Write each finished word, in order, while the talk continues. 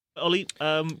Ollie,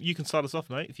 you can start us off,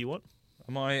 mate, if you want.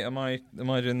 Am I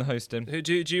doing the hosting?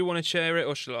 Do you want to chair it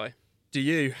or shall I? Do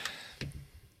you?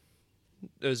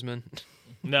 Usman.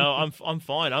 No, I'm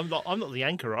fine. I'm not the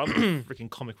anchor. I'm freaking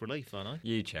comic relief, aren't I?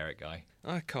 You chair it, guy.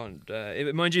 I can't.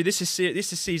 Mind you, this is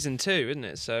season 2, isn't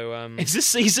it? So Is this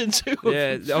season 2?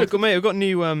 Yeah, I've got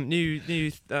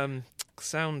new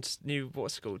sound, new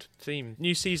what's it called? Theme,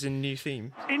 new season, new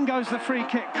theme. In goes the free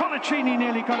kick. Colaccini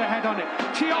nearly got a head on it.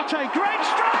 Tiote, great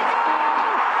strike!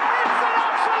 Oh! It's an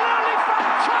absolutely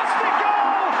fantastic goal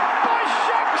by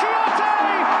Cheick Tiote!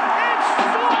 It's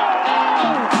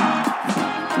 4-0!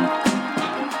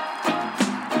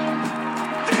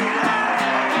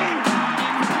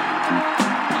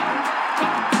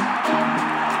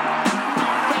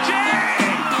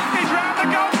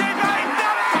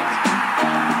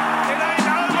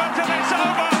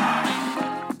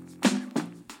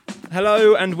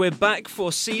 Hello, and we're back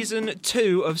for season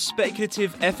 2 of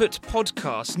Speculative Effort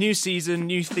Podcast. New season,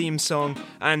 new theme song,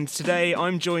 and today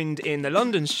I'm joined in the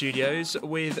London studios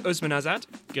with Usman Azad.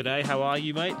 G'day, how are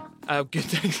you, mate? Good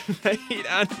day, mate.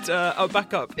 And I'll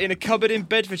back up in a cupboard in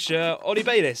Bedfordshire, Ollie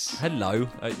Bayliss. Hello.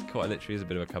 It quite literally is a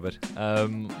bit of a cupboard. Bit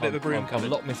of a broom cupboard.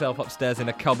 I've locked myself upstairs in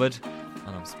a cupboard,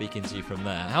 and I'm speaking to you from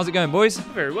there. How's it going, boys?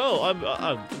 Very well.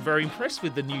 I'm very impressed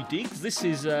with the new digs. This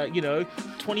is,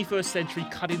 21st century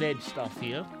cutting edge stuff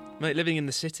here. Mate, living in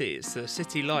the city, it's the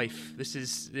city life. This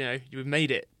is, you've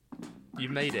made it.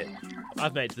 You've made it.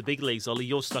 I've made it to the big leagues, Ollie.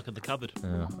 You're stuck in the cupboard.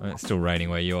 Oh, it's still raining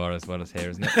where you are as well as here,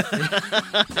 isn't it?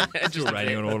 It's still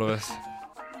raining on all of us.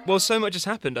 Well, so much has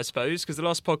happened, I suppose, because the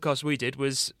last podcast we did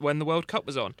was when the World Cup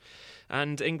was on,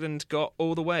 and England got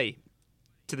all the way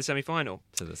to the semi-final.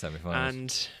 To the semi-finals.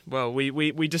 And, well,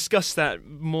 we discussed that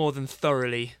more than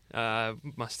thoroughly,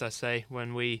 must I say,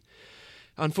 when we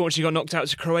unfortunately got knocked out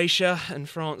to Croatia and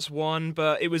France won,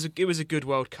 but it was a good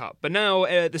World Cup. But now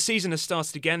the season has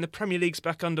started again. The Premier League's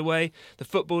back underway. The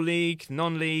Football League,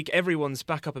 non-league, everyone's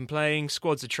back up and playing.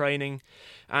 Squads are training.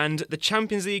 And the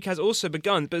Champions League has also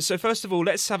begun. But so first of all,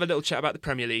 let's have a little chat about the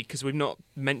Premier League, because we've not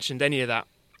mentioned any of that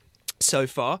so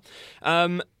far.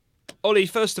 Ollie,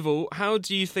 first of all, how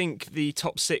do you think the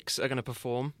top 6 are going to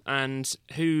perform, and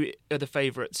who are the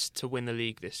favourites to win the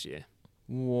league this year?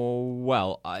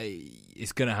 Well,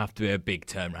 it's going to have to be a big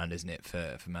turnaround, isn't it,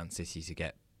 for Man City to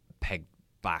get pegged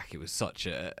back? It was such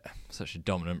a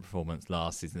dominant performance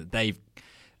last season that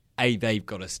they've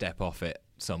got to step off it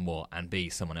somewhat, and B,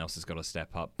 someone else has got to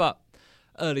step up. But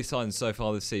early signs so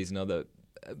far this season are that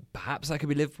perhaps that could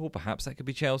be Liverpool, perhaps that could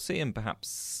be Chelsea, and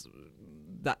perhaps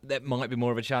that might be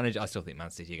more of a challenge. I still think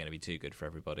Man City are going to be too good for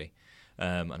everybody.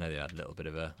 I know they had a little bit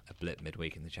of a blip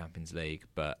midweek in the Champions League,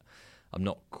 but I'm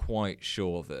not quite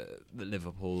sure that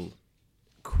Liverpool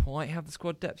quite have the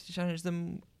squad depth to challenge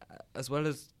them as well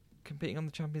as competing on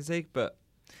the Champions League, but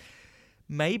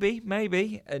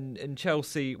maybe. And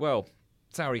Chelsea, well,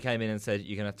 Sarri came in and said,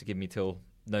 you're going to have to give me till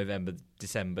November,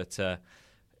 December to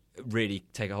really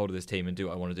take a hold of this team and do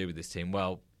what I want to do with this team.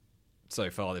 Well, so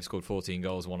far they've scored 14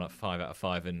 goals, won 5 out of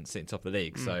 5 and sitting top of the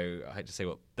league. So I hate to see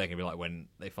what they're going to be like when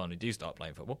they finally do start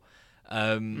playing football.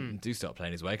 Do start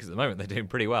playing his way, because at the moment they're doing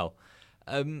pretty well.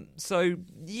 So,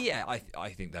 yeah, I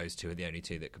think those two are the only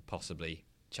two that could possibly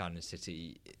challenge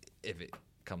City if it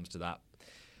comes to that.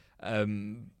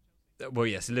 Well,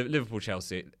 yes, Liverpool,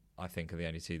 Chelsea, I think, are the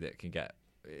only two that can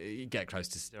get close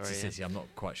to City. Yeah. I'm not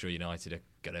quite sure United are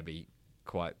going to be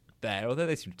quite there, although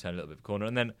they seem to turn a little bit of a corner.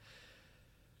 And then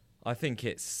I think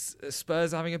it's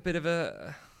Spurs having a bit of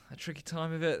a tricky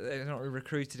time of it. They're not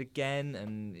recruited again,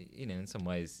 and in some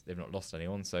ways they've not lost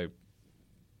anyone, so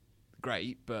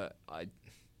great, but I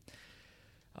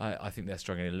think they're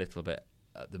struggling a little bit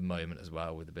at the moment as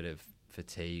well, with a bit of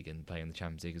fatigue and playing in the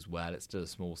Champions League as well. It's still a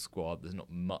small squad. There's not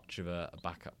much of a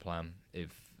backup plan if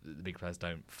the big players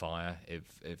don't fire.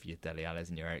 If your Dele Allis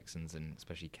and your Erikssens and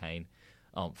especially Kane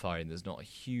aren't firing, there's not a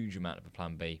huge amount of a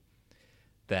plan B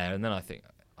there. And then I think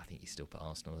you still put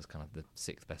Arsenal as kind of the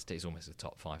 6th best team. It's almost the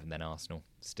top 5, and then Arsenal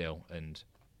still. And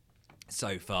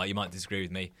so far, you might disagree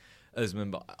with me,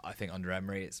 Usman, but I think under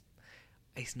Emery it's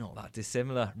not that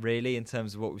dissimilar, really, in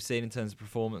terms of what we've seen in terms of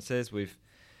performances.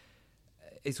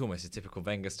 It's almost a typical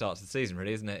Wenger start to the season,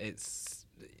 really, isn't it?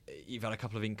 You've had a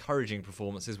couple of encouraging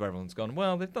performances where everyone's gone,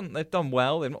 well, they've done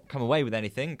well. They've not come away with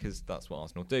anything, because that's what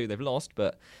Arsenal do. They've lost,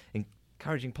 but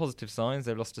encouraging positive signs.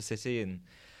 They've lost to City and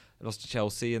lost to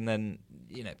Chelsea, and then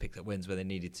picked up wins where they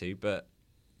needed to. But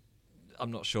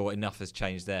I'm not sure enough has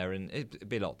changed there, and it'd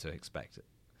be a lot to expect.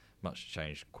 Much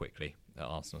change quickly at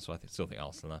Arsenal, so I still think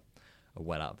Arsenal are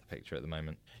well out of the picture at the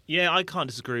moment. Yeah, I can't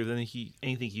disagree with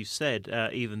anything you said,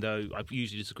 even though I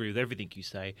usually disagree with everything you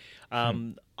say.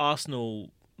 Arsenal,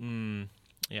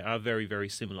 Yeah, are very, very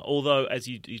similar. Although, as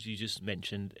you just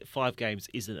mentioned, 5 games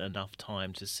isn't enough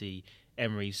time to see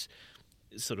Emery's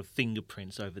sort of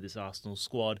fingerprints over this Arsenal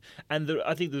squad. And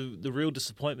I think the real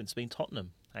disappointment's been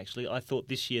Tottenham. Actually, I thought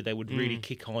this year they would really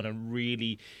kick on and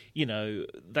really,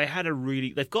 they've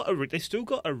still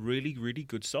got a really, really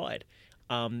good side.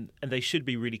 And they should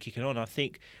be really kicking on. I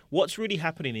think what's really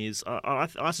happening is,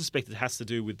 I suspect it has to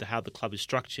do with how the club is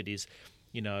structured. Is,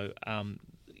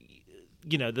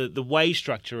 the wage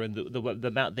structure and the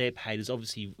amount they're paid is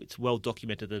obviously, it's well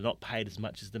documented. They're not paid as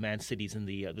much as the Man Cities and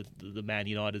the Man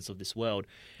Uniteds of this world,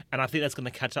 and I think that's going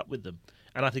to catch up with them.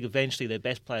 And I think eventually their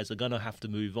best players are going to have to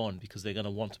move on because they're going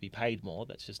to want to be paid more.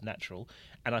 That's just natural,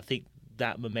 and I think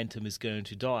that momentum is going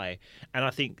to die. And I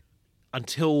think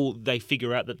until they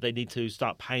figure out that they need to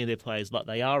start paying their players like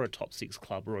they are a top 6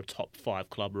 club or a top 5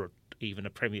 club or even a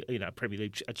Premier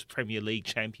League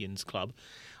champions club,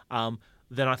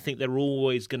 then I think they're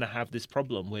always going to have this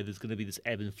problem where there's going to be this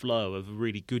ebb and flow of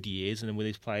really good years, and then when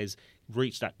these players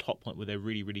reach that top point where they're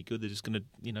really, really good, they're just going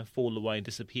to fall away and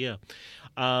disappear.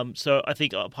 So I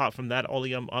think apart from that,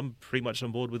 Ollie, I'm pretty much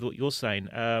on board with what you're saying.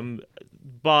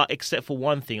 But except for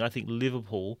one thing, I think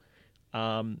Liverpool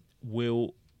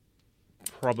will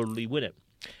probably win it.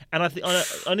 And I think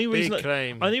only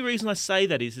reason I say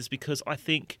that is because I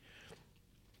think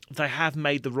they have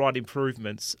made the right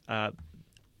improvements. I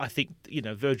think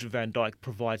Virgil van Dijk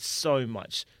provides so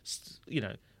much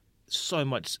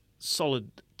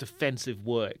solid defensive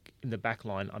work in the back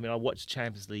line. I mean, I watched the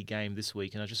Champions League game this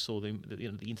week, and I just saw the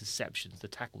interceptions, the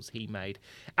tackles he made.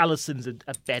 Alisson's a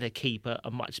better keeper, a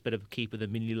much better keeper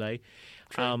than Mignolet,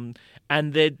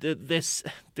 and their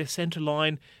centre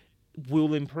line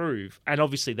will improve. And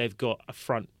obviously, they've got a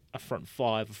front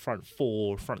 5, a front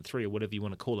 4, a front 3, or whatever you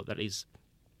want to call it. That is,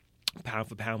 pound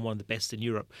for pound, one of the best in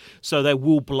Europe. So they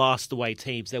will blast away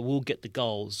teams. They will get the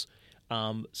goals.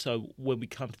 So when we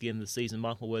come to the end of the season,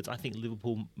 mark my words, I think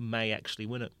Liverpool may actually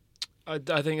win it. I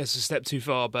think that's a step too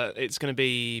far, but it's going to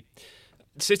be...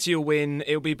 City will win.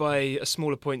 It'll be by a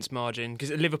smaller points margin,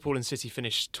 because Liverpool and City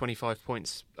finished 25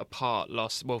 points apart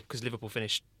because Liverpool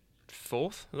finished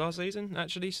 4th last season,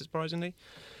 actually, surprisingly.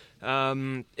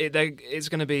 It's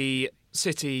going to be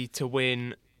City to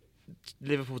win,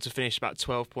 Liverpool to finish about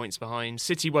 12 points behind.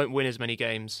 City won't win as many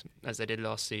games as they did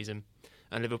last season,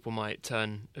 and Liverpool might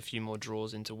turn a few more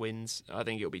draws into wins. I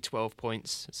think it'll be 12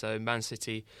 points. So Man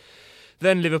City,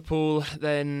 then Liverpool,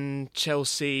 then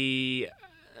Chelsea,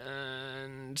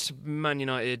 and Man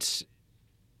United,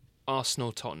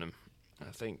 Arsenal, Tottenham,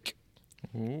 I think.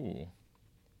 Ooh.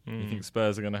 You think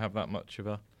Spurs are going to have that much of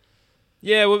a...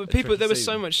 Yeah, well, there was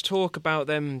so much talk about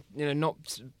them,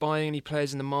 not buying any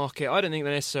players in the market. I don't think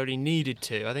they necessarily needed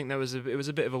to. I think it was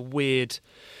a bit of a weird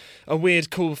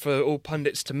call for all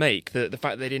pundits to make. The fact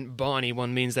that they didn't buy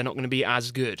anyone means they're not going to be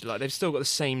as good. Like, they've still got the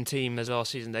same team as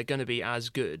last season. They're going to be as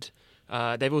good.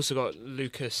 They've also got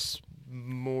Lucas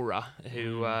Moura,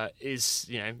 who is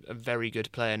a very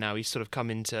good player now. He's sort of come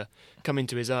into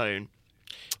his own.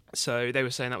 So they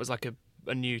were saying that was like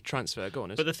a new transfer. Go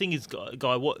on. But the thing is,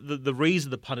 Guy, what the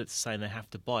reason the pundits are saying they have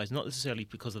to buy is not necessarily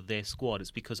because of their squad. It's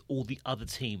because all the other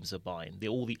teams are buying.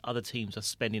 All the other teams are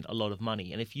spending a lot of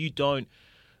money. And if you don't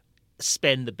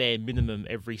spend the bare minimum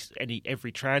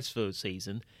every transfer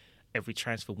season, every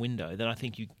transfer window, then I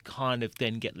think you kind of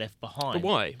then get left behind. But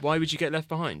why? Why would you get left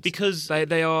behind? Because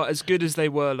they are as good as they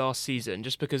were last season.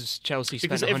 Just because Chelsea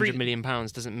spent £100 million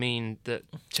doesn't mean that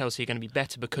Chelsea are going to be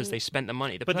better because they spent the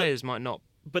money. The players might not.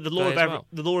 But the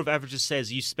law of averages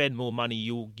says you spend more money,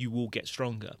 you will get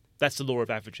stronger. That's the law of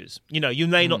averages. You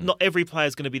may not every player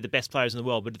is going to be the best players in the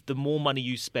world, but the more money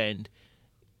you spend,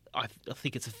 I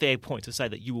think it's a fair point to say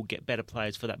that you will get better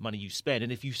players for that money you spend.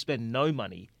 And if you spend no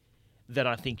money, then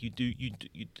I think you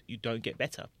don't get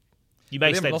better. You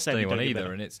may stay the same. They haven't lost anyone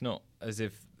either, and it's not as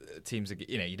if teams are.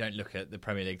 You don't look at the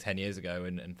Premier League 10 years ago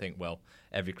and think, well,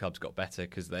 every club's got better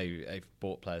because they've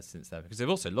bought players since then. Because they've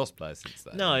also lost players since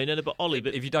then. No, but Ollie,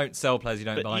 if you don't sell players, you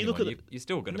don't buy anyone. You're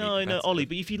still going to be competitive. No, Ollie.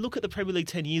 But if you look at the Premier League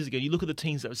 10 years ago, you look at the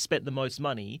teams that have spent the most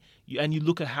money, and you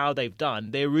look at how they've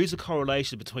done. There is a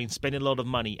correlation between spending a lot of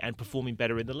money and performing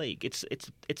better in the league. It's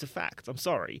a fact. I'm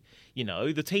sorry.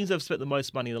 The teams that have spent the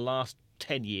most money in the last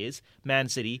 10 years: Man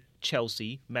City,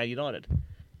 Chelsea, Man United.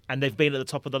 And they've been at the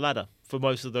top of the ladder for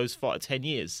most of those 10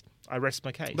 years. I rest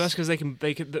my case. But that's because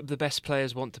the best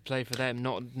players want to play for them,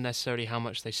 not necessarily how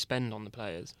much they spend on the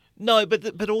players. No,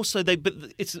 but also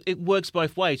it works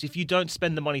both ways. If you don't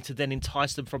spend the money to then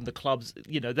entice them from the clubs,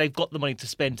 they've got the money to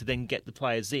spend to then get the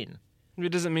players in. It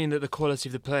doesn't mean that the quality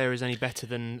of the player is any better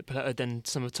than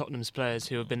some of Tottenham's players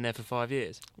who have been there for 5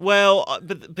 years. Well,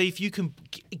 but if you can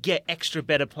get extra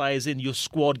better players in, your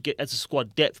squad as a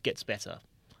squad depth gets better.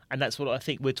 And that's what I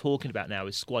think we're talking about now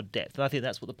is squad depth. And I think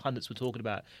that's what the pundits were talking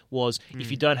about was if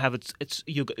you don't have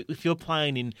if you're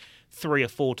playing in 3 or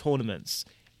 4 tournaments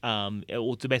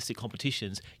or domestic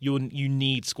competitions, you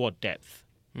need squad depth.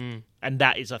 And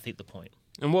that is, I think, the point.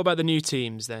 And what about the new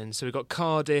teams then? So we've got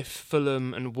Cardiff,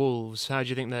 Fulham and Wolves. How do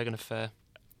you think they're going to fare?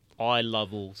 I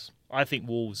love Wolves. I think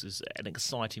Wolves is an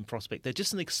exciting prospect. They're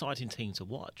just an exciting team to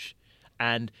watch.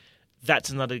 And that's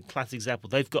another classic example.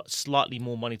 They've got slightly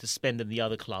more money to spend than the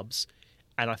other clubs,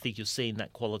 and I think you're seeing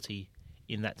that quality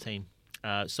in that team.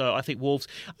 So I think Wolves.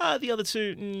 The other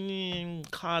two,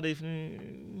 Cardiff.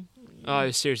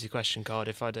 I seriously question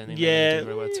Cardiff. I don't think they're doing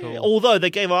very well at all. Although they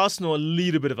gave Arsenal a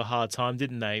little bit of a hard time,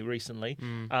 didn't they, recently?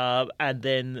 And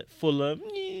then Fulham.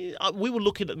 We were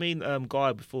looking at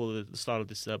Guy before the start of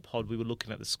this pod. We were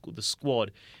looking at the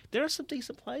squad. There are some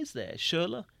decent players there.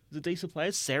 Schürrle is a decent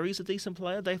player. Seri's a decent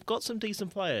player. They've got some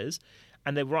decent players,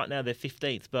 and they're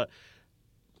 15th. But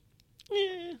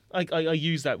I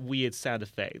use that weird sound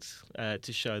effect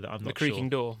to show that I'm not sure. The creaking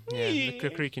door. Yeah, the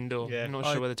creaking door. Yeah. I'm not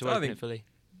sure whether to open it fully.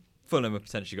 Fulham have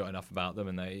potentially got enough about them,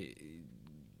 and they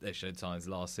showed signs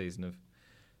last season of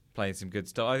playing some good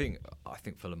stuff. I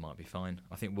think Fulham might be fine.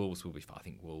 I think Wolves will be fine. I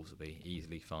think Wolves will be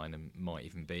easily fine and might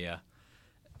even be a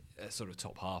sort of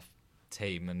top half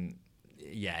team. And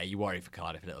yeah, you worry for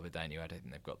Cardiff a little bit, don't you? I don't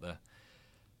think they've got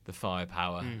the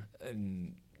firepower.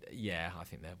 And yeah, I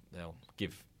think they'll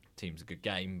give teams a good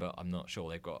game, but I'm not sure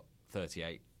they've got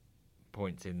 38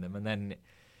 points in them. And then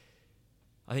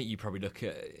I think you probably look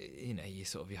at your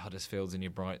sort of your Huddersfields and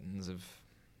your Brightons of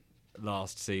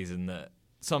last season, that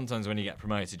sometimes when you get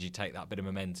promoted you take that bit of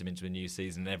momentum into a new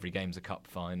season, and every game's a cup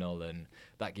final, and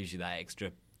that gives you that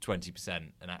extra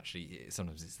 20%. And actually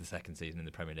sometimes it's the second season in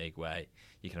the Premier League where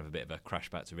you can have a bit of a crash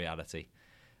back to reality,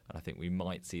 and I think we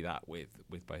might see that with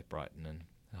both Brighton and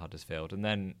Huddersfield. And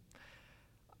then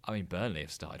Burnley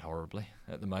have started horribly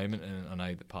at the moment, and I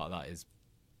know that part of that is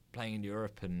playing in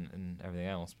Europe and everything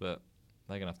else, but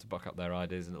they're going to have to buck up their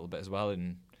ideas a little bit as well.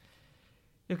 And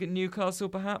look at Newcastle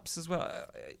perhaps as well.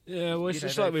 Yeah, well, it's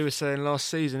just like we were saying last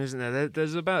season, isn't there?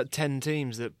 There's about 10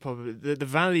 teams that probably... The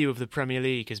value of the Premier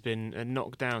League has been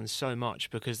knocked down so much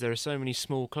because there are so many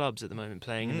small clubs at the moment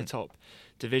playing in the top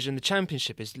division. The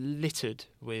Championship is littered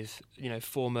with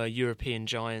former European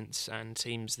giants and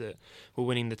teams that were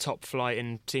winning the top flight,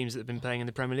 and teams that have been playing in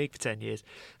the Premier League for 10 years.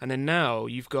 And then now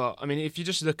you've got... if you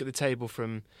just look at the table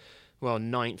from...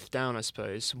 9th down, I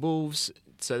suppose. Wolves,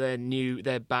 so they're new,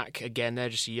 they're back again, they're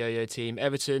just a yo-yo team.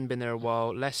 Everton, been there a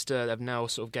while. Leicester, they've now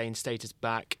sort of gained status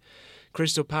back.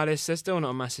 Crystal Palace, they're still not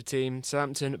a massive team.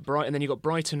 Southampton, Brighton, and then you've got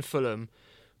Brighton, Fulham.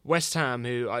 West Ham,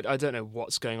 who I don't know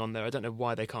what's going on there. I don't know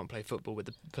why they can't play football with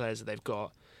the players that they've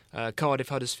got. Cardiff,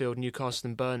 Huddersfield, Newcastle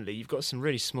and Burnley. You've got some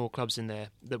really small clubs in there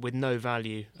that with no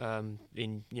value on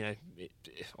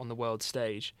the world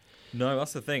stage. No,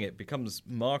 that's the thing. It becomes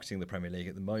marketing the Premier League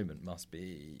at the moment must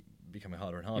be becoming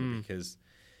harder and harder because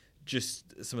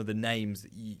just some of the names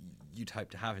that you'd hope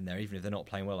to have in there, even if they're not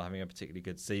playing well or having a particularly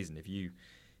good season, if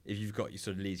you've got your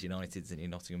sort of Leeds Uniteds and your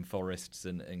Nottingham Forests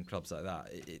and clubs like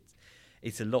that,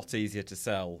 it's a lot easier to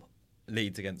sell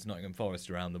Leeds against Nottingham Forest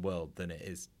around the world than it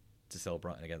is to sell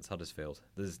Brighton against Huddersfield.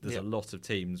 There's a lot of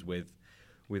teams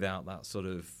without that sort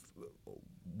of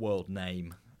world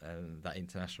name and that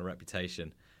international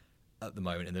reputation at the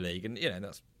moment in the league, and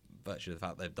that's virtue of the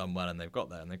fact they've done well and they've got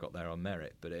there on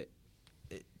merit. But it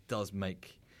does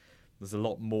make there's a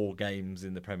lot more games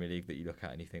in the Premier League that you look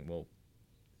at and you think, well,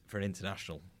 for an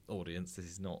international audience, this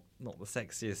is not the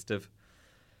sexiest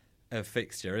of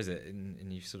fixture, is it?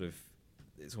 And you sort of,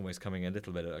 it's almost coming a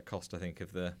little bit at a cost, I think,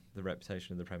 of the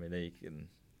reputation of the Premier League and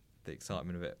the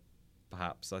excitement of it.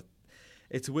 Perhaps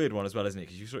it's a weird one as well, isn't it?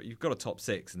 Because you've got a top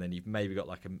 6 and then you've maybe got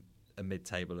like a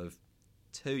mid-table of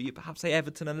 2. You perhaps say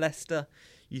Everton and Leicester.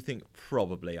 You think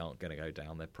probably aren't going to go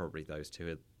down. They're probably those two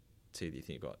that you think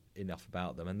you've got enough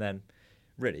about them. And then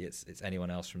really it's anyone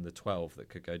else from the 12 that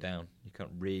could go down. You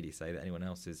can't really say that anyone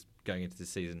else is going into the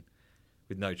season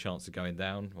with no chance of going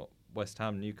down. West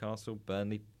Ham, Newcastle,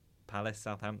 Burnley, Palace,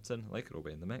 Southampton, they could all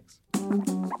be in the mix.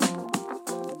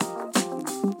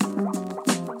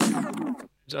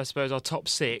 I suppose our top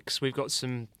 6, we've got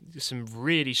some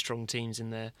really strong teams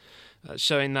in there,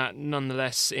 showing that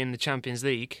nonetheless in the Champions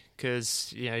League,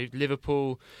 because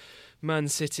Liverpool, Man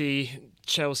City,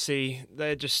 Chelsea,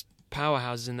 they're just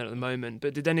powerhouses in there at the moment.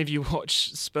 But did any of you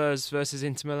watch Spurs versus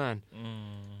Inter Milan?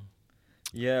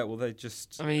 Yeah, well, they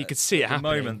just... you could see it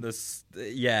happening.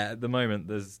 At the moment,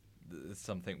 there's there's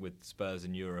something with Spurs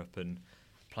in Europe and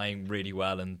playing really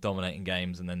well and dominating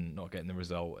games and then not getting the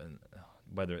result, and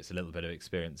whether it's a little bit of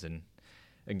experience in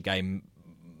game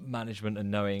management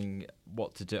and knowing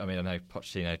what to do. I mean, I know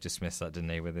Pochettino dismissed that, didn't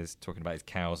he, with his talking about his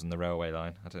cows and the railway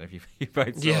line. I don't know if you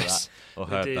both saw that or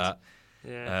heard did. that.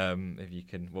 Yeah. If you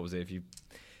can, what was it? If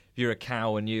you're a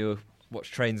cow and you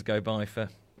watch trains go by for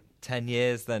 10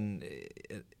 years, then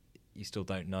you still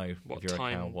don't know What if you're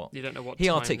time, a cow. What you don't know what he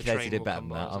time articulated the it better than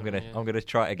that. train will come by, I'm gonna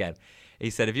try it again. He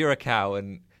said, if you're a cow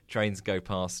and trains go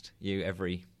past you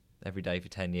every day for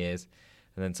 10 years,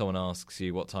 and then someone asks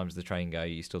you what time does the train go,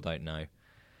 you still don't know.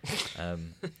 Yeah.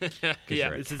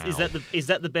 You're a Is cow.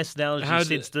 that the best analogy How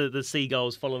since the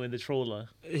seagulls following the trawler?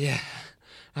 Yeah.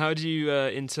 How do you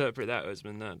interpret that,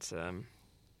 Usman?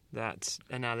 That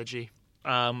analogy.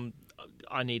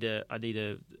 I need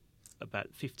about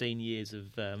 15 years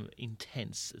of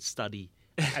intense study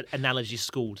analogy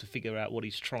school to figure out what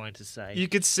he's trying to say. You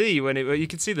could see you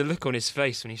could see the look on his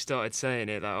face when he started saying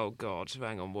it. Like, oh God,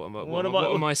 hang on, what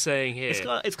am I saying here?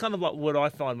 It's kind of like what I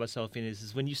find myself in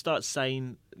is when you start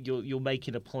saying you're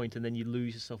making a point and then you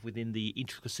lose yourself within the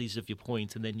intricacies of your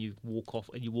point, and then you walk off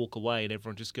and you walk away and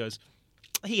everyone just goes,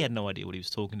 he had no idea what he was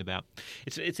talking about.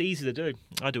 It's easy to do.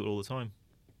 I do it all the time.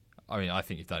 I mean, I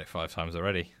think you've done it 5 times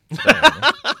already.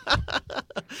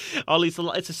 Ollie,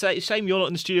 it's a shame you're not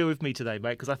in the studio with me today,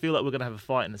 mate, because I feel like we're going to have a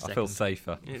fight in a second. I feel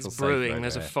safer. It's brewing.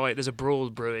 There's a fight. There's a brawl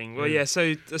brewing. Well, yeah.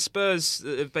 So the Spurs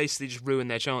have basically just ruined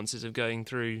their chances of going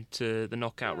through to the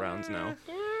knockout rounds now.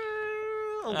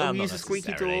 I'll use a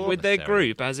squeaky door. With their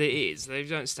group as it is, they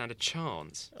don't stand a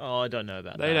chance. Oh, I don't know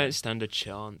about that. They don't stand a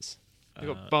chance. They've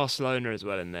got Barcelona as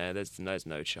well in there. There's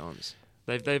no chance.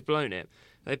 They've blown it.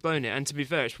 They've blown it. And to be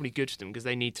fair, it's probably good for them because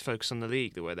they need to focus on the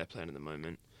league the way they're playing at the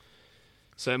moment.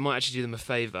 So it might actually do them a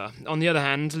favour. On the other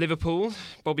hand, Liverpool,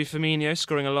 Bobby Firmino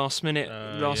scoring a last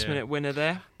minute winner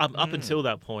there. Up until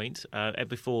that point, and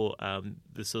before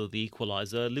the sort of the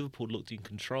equaliser, Liverpool looked in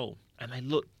control, and they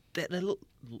looked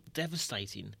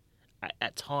devastating.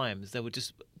 At times, they were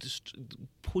just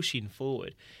pushing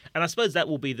forward, and I suppose that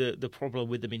will be the problem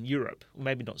with them in Europe.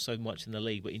 Maybe not so much in the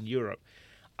league, but in Europe,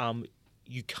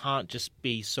 you can't just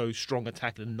be so strong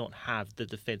attacking and not have the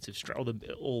defensive strength,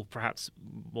 or perhaps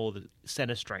more the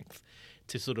centre strength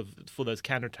to sort of for those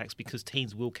counterattacks, because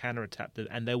teams will counterattack them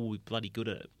and they will be bloody good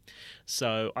at it.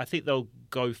 So I think they'll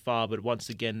go far, but once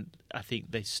again, I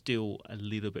think they're still a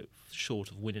little bit short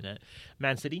of winning it.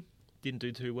 Man City didn't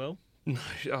do too well. No,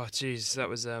 oh jeez, that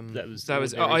was.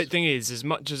 I thing is, as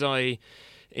much as I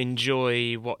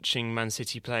enjoy watching Man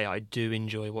City play, I do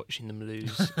enjoy watching them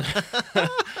lose.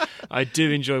 I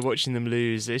do enjoy watching them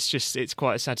lose. It's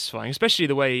quite satisfying, especially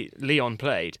the way Lyon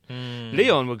played.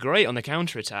 Lyon were great on the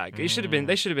counter attack. They should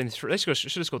have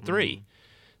scored 3.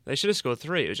 They should have scored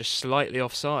 3. It was just slightly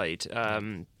offside,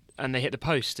 and they hit the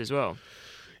post as well.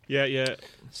 Yeah.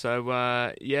 So,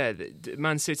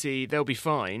 Man City, they'll be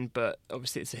fine, but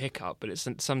obviously it's a hiccup. But it's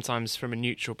sometimes, from a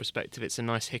neutral perspective, it's a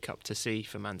nice hiccup to see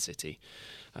for Man City.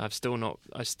 I've still not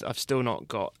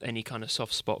got any kind of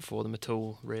soft spot for them at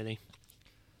all, really.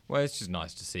 Well, it's just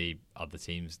nice to see other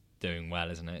teams doing well,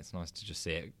 isn't it? It's nice to just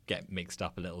see it get mixed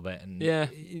up a little bit. And yeah,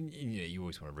 you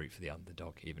always want to root for the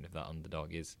underdog, even if that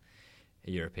underdog is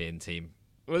a European team.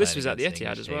 Well, this was at the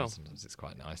Etihad as well. Sometimes it's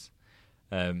quite nice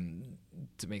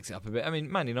to mix it up a bit. I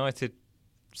mean, Man United,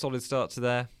 solid start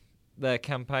to their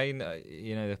campaign.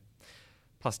 The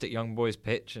plastic young boys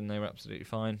pitch, and they were absolutely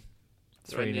fine.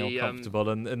 3-0 comfortable,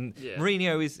 and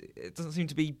Mourinho it doesn't seem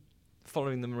to be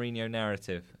following the Mourinho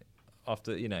narrative.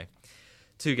 After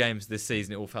 2 games this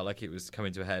season, it all felt like it was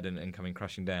coming to a head and coming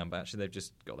crashing down. But actually, they've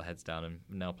just got their heads down and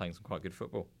now playing some quite good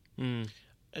football.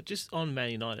 Just on Man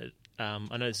United, I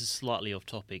know this is slightly off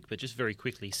topic, but just very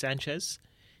quickly, Sanchez.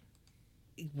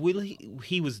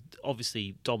 He was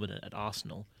obviously dominant at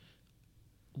Arsenal.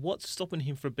 What's stopping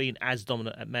him from being as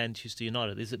dominant at Manchester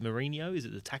United? Is it Mourinho? Is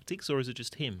it the tactics, or is it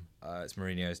just him? It's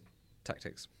Mourinho's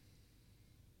tactics.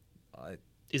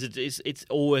 It's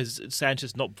always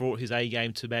Sanchez not brought his A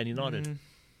game to Man United?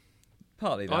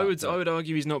 Partly that. I would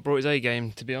argue he's not brought his A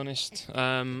game, to be honest.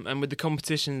 And with the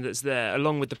competition that's there,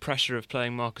 along with the pressure of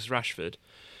playing Marcus Rashford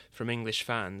from English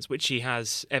fans, which he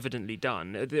has evidently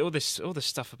done. All this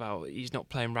stuff about he's not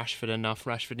playing Rashford enough.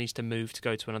 Rashford needs to move to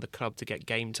go to another club to get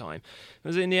game time.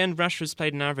 Because in the end, Rashford's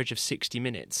played an average of 60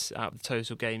 minutes out of the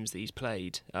total games that he's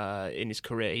played in his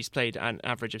career. He's played an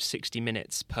average of 60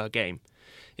 minutes per game.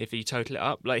 If you total it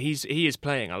up, he is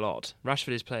playing a lot.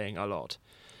 Rashford is playing a lot.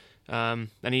 And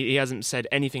he hasn't said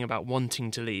anything about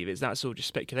wanting to leave. That's all just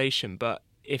speculation. But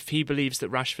if he believes that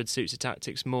Rashford suits the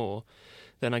tactics more,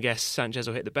 then I guess Sanchez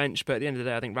will hit the bench. But at the end of the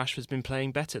day, I think Rashford's been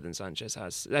playing better than Sanchez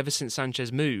has. Ever since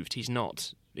Sanchez moved, he's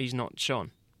not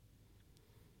shone.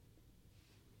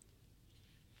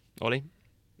 Ollie?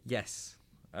 Yes.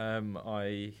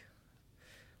 We'll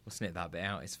snip that bit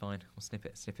out. It's fine. We'll snip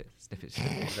it.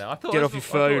 I thought Get off your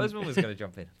phone. Osman was going to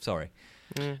jump in. Sorry.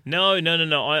 No.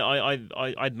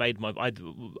 I'd made my. I'd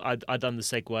done the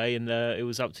segue, and it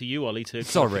was up to you, Ollie, to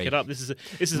pick it up. This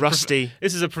is Rusty.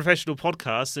 This is a professional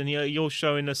podcast, and you're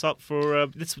showing us up for.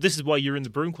 This is why you're in the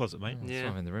broom closet, mate. That's why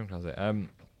I'm in the room closet.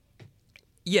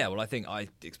 Yeah. Well, I think I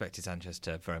expected Sanchez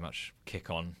to very much kick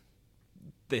on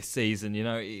this season.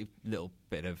 A little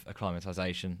bit of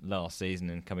acclimatisation last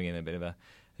season, and coming in a bit of a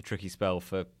tricky spell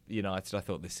for United. I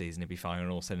thought this season he'd be firing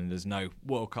on all cylinders, no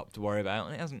World Cup to worry about,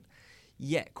 and it hasn't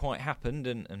yet quite happened,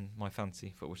 and my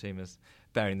fantasy football team is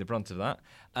bearing the brunt of that.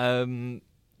 I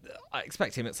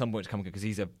expect him at some point to come good because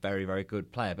he's a very, very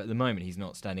good player, but at the moment he's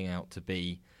not standing out to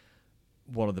be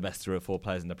one of the best 3 or 4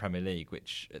 players in the Premier League,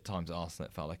 which at times at Arsenal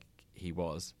it felt like he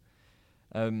was.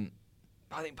 I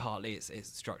think partly it's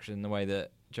structured in the way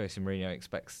that Jose Mourinho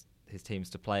expects his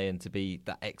teams to play, and to be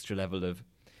that extra level of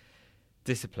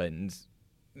disciplined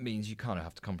means you kind of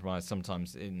have to compromise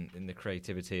sometimes in the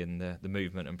creativity and the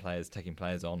movement and players taking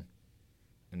players on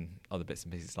and other bits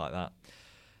and pieces like that.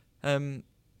 I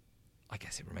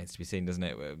guess it remains to be seen, doesn't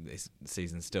it? This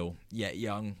season's still yet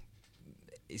young.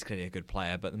 He's clearly a good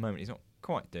player, but at the moment he's not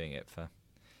quite doing it for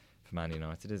Man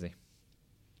United, is he?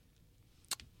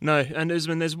 No, and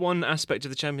Usman, there's one aspect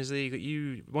of the Champions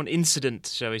League one incident,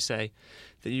 shall we say,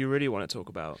 that you really want to talk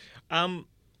about. And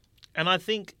I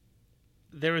think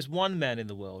there is one man in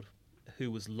the world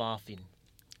who was laughing,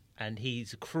 and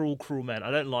he's a cruel, cruel man. I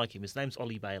don't like him. His name's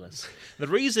Ollie Bayliss. The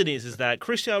reason is that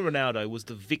Cristiano Ronaldo was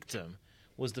the victim.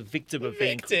 He was the victim of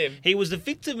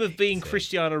being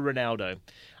Cristiano Ronaldo.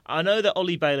 I know that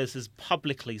Ollie Bayliss has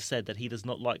publicly said that he does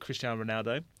not like Cristiano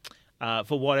Ronaldo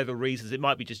for whatever reasons. It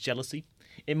might be just jealousy.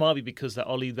 It might be because that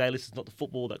Ollie Bayliss is not the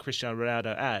football that Cristiano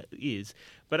Ronaldo is.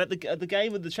 But at the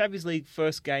game of the Champions League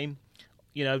first game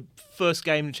in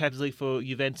the Champions League for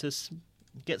Juventus,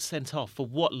 gets sent off for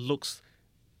what looks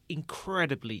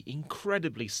incredibly,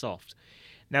 incredibly soft.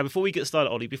 Now, before we get started,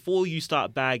 Ollie, before you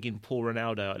start bagging poor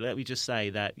Ronaldo, let me just say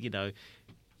that,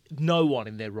 no one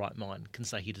in their right mind can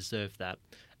say he deserved that.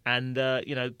 And,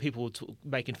 people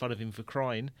making fun of him for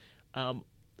crying, when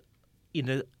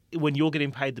you're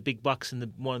getting paid the big bucks in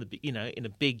in a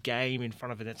big game in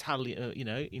front of an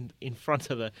Italian, in front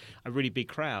of a really big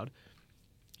crowd,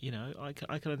 I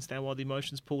can understand why the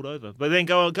emotions pulled over. But then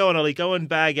go on, Ollie, go and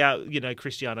bag out,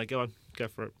 Cristiano. Go on, go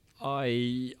for it.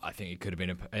 I think it could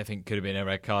have been a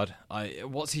red card.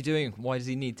 What's he doing? Why does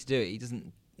he need to do it? He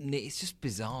doesn't. It's just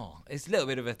bizarre. It's a little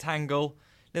bit of a tangle,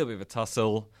 a little bit of a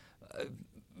tussle.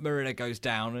 Marina goes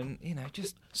down, and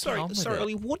just sorry,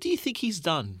 Ollie. What do you think he's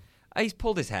done? He's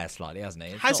pulled his hair slightly, hasn't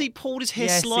he? Has he pulled his hair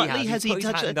slightly? Has he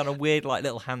touched it? Done a weird,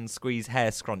 little hand squeeze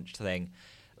hair scrunch thing?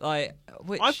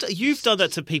 You've done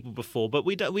that to people before, but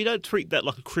we don't treat that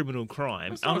like a criminal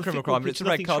crime. It's not a criminal crime, but it's a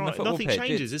red card on the football pitch. Nothing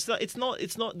changes. It's not.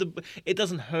 It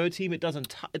doesn't hurt him. It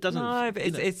doesn't. No, but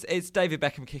it's David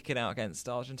Beckham kicking out against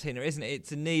Argentina, isn't it?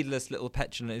 It's a needless little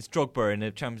petulant. It's Drogba in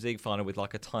a Champions League final with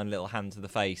a tiny little hand to the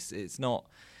face. It's not.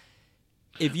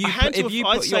 If you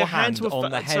put your hand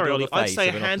on the head or the face, I'd say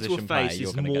of an hand to a opposition player, face you're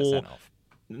is going to get more. sent off.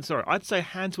 Sorry, I'd say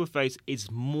hand to a face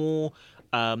is more.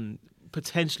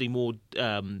 Potentially more,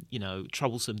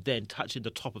 troublesome than touching the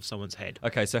top of someone's head.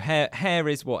 Okay, so hair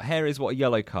is what a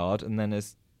yellow card, and then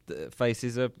as the face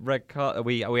is a red card. Are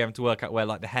we having to work out where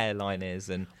the hairline is?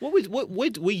 And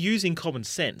we're using common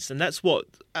sense, and that's what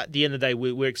at the end of the day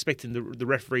we're expecting the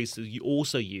referees to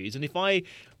also use. And if I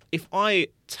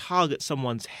target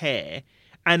someone's hair,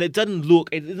 and it doesn't look,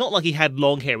 it's not like he had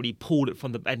long hair and he pulled it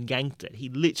and yanked it. He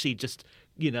literally just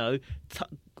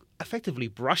effectively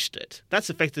brushed it. That's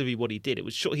effectively what he did. It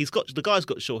was short. The guy's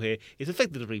got short hair. He's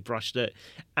effectively brushed it,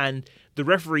 and the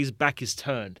referee's back is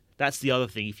turned. That's the other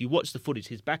thing. If you watch the footage,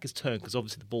 his back is turned because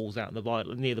obviously the ball's out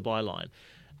near the byline.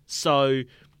 So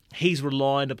he's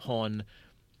relying upon,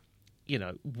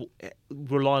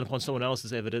 someone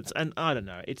else's evidence, and I don't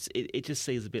know. It just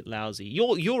seems a bit lousy.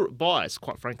 You're biased,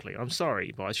 quite frankly. I'm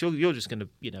sorry, biased. You're just going to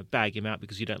bag him out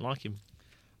because you don't like him.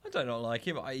 I do not like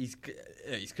him. He's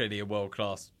clearly a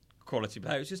world-class quality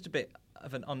player. It's just a bit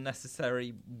of an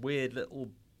unnecessary, weird little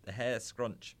hair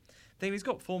scrunch thing. He's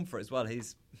got form for it as well. He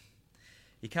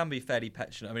can be fairly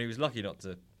petulant. I mean, he was lucky not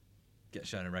to get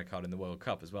shown a red card in the World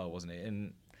Cup as well, wasn't he?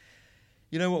 And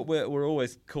you know what? We're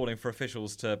always calling for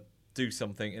officials to do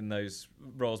something in those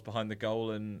roles behind the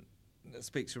goal and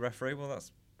speak to a referee. Well,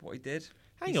 that's what he did.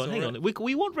 Hang on.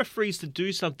 We want referees to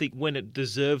do something when it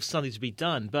deserves something to be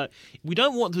done, but we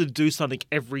don't want them to do something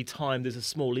every time there's a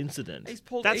small incident.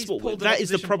 That is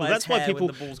the problem. That's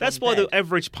why the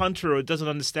average punter doesn't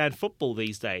understand football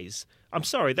these days. I'm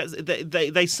sorry.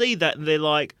 They see that and they're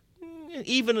like,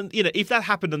 even if that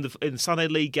happened in the Sunday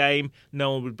League game,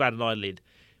 no one would bat an eyelid.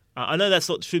 I know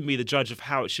shouldn't be the judge of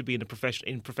how it should be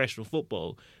in professional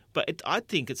football, but I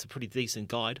think it's a pretty decent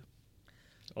guide.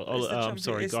 I'm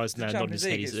sorry, guys. Now nodding his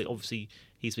head. Obviously,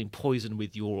 he's been poisoned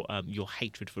with your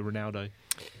hatred for Ronaldo.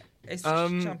 It's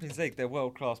the Champions League. They're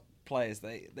world class players.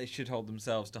 They should hold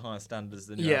themselves to higher standards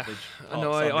than the average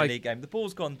Sunday League game. The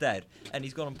ball's gone dead, and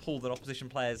he's gone and pulled an opposition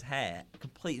player's hair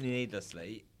completely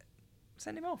needlessly.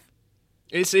 Send him off.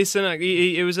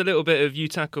 It was a little bit of you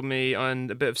tackle me and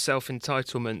a bit of self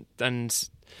entitlement, and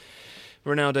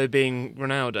Ronaldo being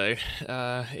Ronaldo,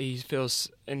 he feels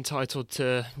entitled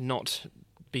to not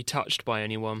be touched by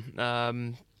anyone. I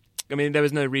mean, there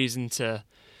was no reason to.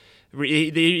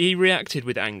 He reacted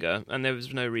with anger, and there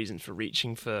was no reason for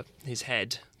reaching for his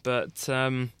head. But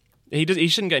he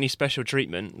shouldn't get any special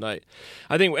treatment. Like,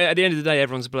 I think at the end of the day,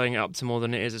 everyone's blowing it up to more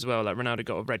than it is as well. Like, Ronaldo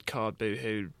got a red card,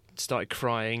 boo-hoo, started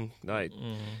crying. Like,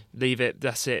 leave it.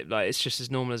 That's it. Like, it's just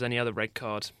as normal as any other red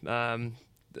card.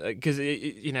 Because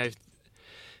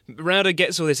Ronaldo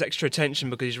gets all this extra attention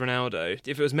because he's Ronaldo.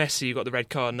 If it was Messi, you got the red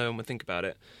card, no one would think about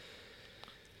it.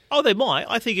 Oh, they might.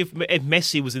 I think if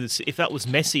Messi was if that was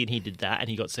Messi and he did that and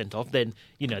he got sent off, then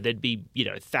there'd be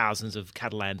thousands of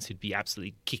Catalans who'd be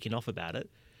absolutely kicking off about it.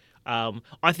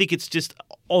 I think it's just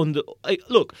on the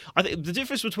look. I think the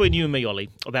difference between you and me, Ollie,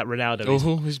 about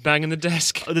Ronaldo. He's banging the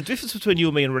desk. The difference between you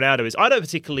and me and Ronaldo is I don't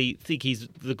particularly think he's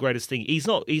the greatest thing. He's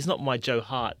not my Joe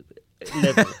Hart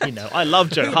level. I love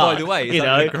Joe Hart. By the way, he's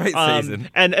having a great season.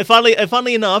 And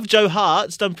funnily enough, Joe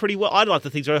Hart's done pretty well. I'd like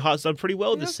to think Joe Hart's done pretty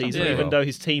well this season, even though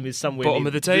his team is somewhere bottom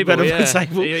of the table. Yeah,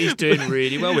 he's doing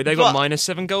really well. They've got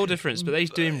 -7 goal difference, but he's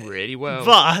doing really well.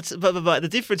 But the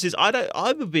difference is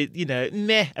I'm a bit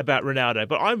meh about Ronaldo,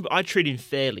 but I treat him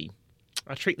fairly.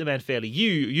 I treat the man fairly.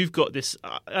 You've got this.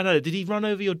 I don't know. Did he run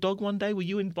over your dog one day? Were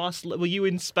you in Barcelona? Were you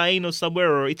in Spain or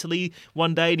somewhere or Italy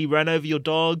one day and he ran over your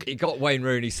dog? He got Wayne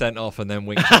Rooney sent off and then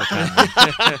winked at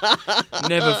the camera.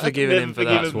 Never forgiven him for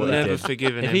that. Never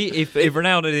forgiven him. If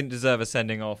Ronaldo didn't deserve a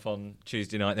sending off on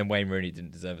Tuesday night, then Wayne Rooney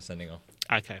didn't deserve a sending off.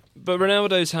 Okay. But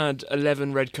Ronaldo's had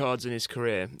 11 red cards in his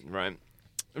career, right?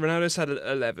 Ronaldo's had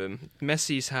 11.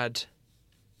 Messi's had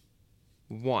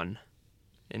 1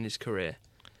 in his career.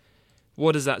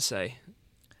 What does that say?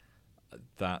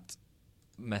 That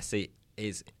Messi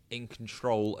is in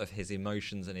control of his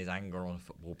emotions and his anger on a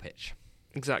football pitch.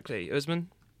 Exactly.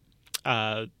 Usman?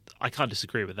 I can't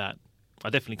disagree with that. I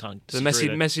definitely can't disagree. So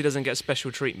Messi doesn't get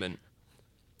special treatment.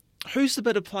 Who's the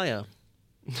better player?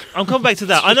 I'm coming back to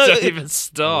that. I know. Don't even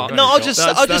start. No, I'll just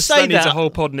say that. Needs a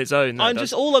whole pod on its own.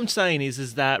 All I'm saying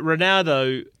is that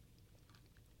Ronaldo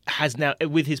has now,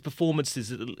 with his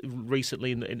performances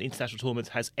recently in international tournaments,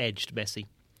 has edged Messi.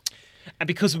 And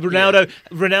because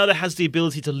Ronaldo has the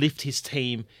ability to lift his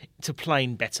team to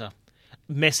playing better.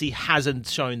 Messi hasn't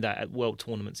shown that at world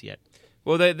tournaments yet.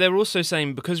 Well, they're also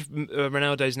saying because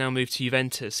Ronaldo's now moved to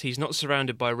Juventus, he's not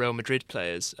surrounded by Real Madrid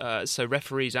players, so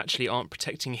referees actually aren't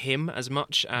protecting him as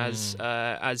much as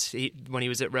when he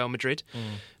was at Real Madrid.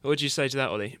 What would you say to that,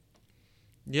 Ollie?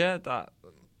 Yeah, that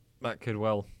could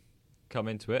well come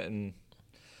into it, and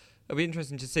it'll be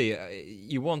interesting to see.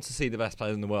 You want to see the best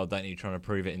players in the world, don't you? Trying to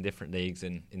prove it in different leagues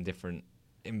and in different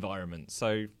environments.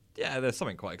 So yeah, there's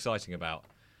something quite exciting about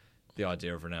the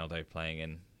idea of Ronaldo playing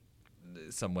in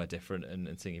somewhere different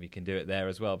and seeing if he can do it there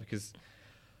as well. Because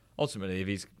ultimately, if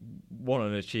he's won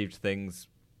and achieved things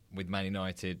with Man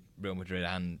United, Real Madrid,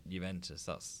 and Juventus,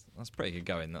 that's pretty good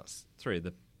going. That's 3 of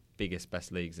the biggest,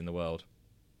 best leagues in the world.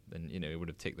 Then he would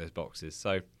have ticked those boxes.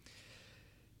 So.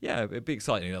 Yeah, it'd be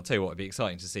exciting. I'll tell you what, it'd be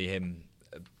exciting to see him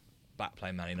back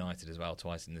playing Man United as well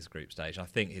twice in this group stage. I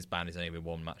think his ban is only a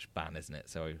 1-match ban, isn't it?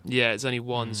 So yeah, it's only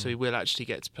 1, so he will actually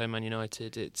get to play Man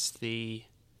United. It's the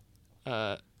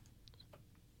who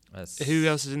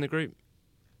else is in the group?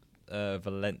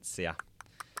 Valencia.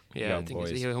 Yeah, I think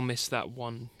he'll miss that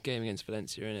 1 game against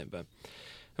Valencia, innit?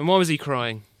 And why was he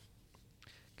crying?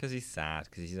 Because he's sad.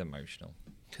 Because he's emotional.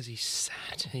 Because he's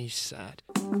sad. He's sad.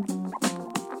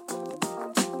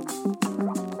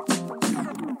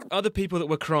 Other people that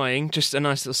were crying, just a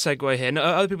nice little segue here,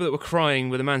 other people that were crying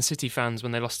were the Man City fans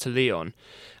when they lost to Lyon.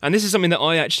 And this is something that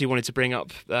I actually wanted to bring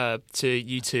up to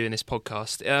you two in this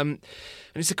podcast. And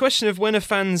it's a question of when are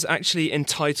fans actually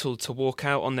entitled to walk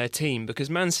out on their team? Because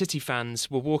Man City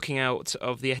fans were walking out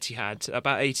of the Etihad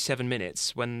about 87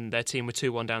 minutes when their team were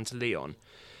 2-1 down to Lyon.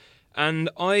 And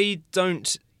I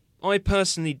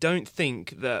personally don't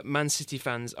think that Man City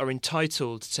fans are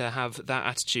entitled to have that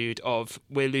attitude of,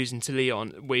 we're losing to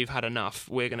Lyon, we've had enough,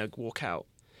 we're going to walk out.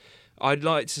 I'd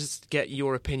like to get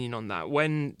your opinion on that.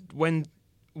 When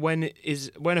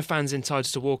a fan's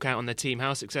entitled to walk out on their team,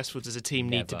 how successful does a team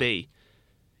need to be?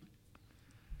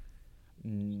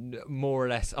 More or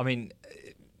less. I mean,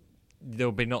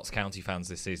 there'll be Notts County fans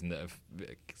this season that have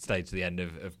stayed to the end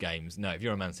of games. No, if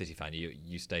you're a Man City fan,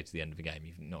 you stay to the end of a game.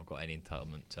 You've not got any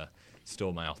entitlement to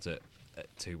storm out at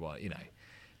 2-1. You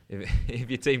know, if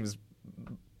your team's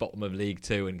bottom of League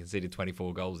Two and conceded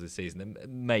 24 goals this season, then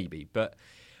maybe. But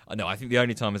no, I think the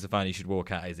only time as a fan you should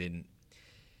walk out is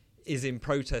in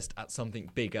protest at something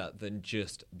bigger than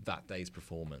just that day's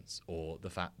performance, or the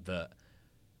fact that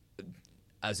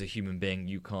as a human being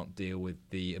you can't deal with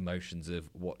the emotions of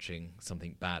watching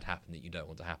something bad happen that you don't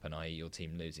want to happen, i.e. your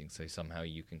team losing. So somehow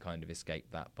you can kind of escape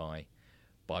that by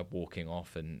walking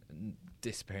off and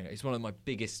disappearing. It's one of my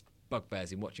biggest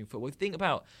bugbears in watching football. Think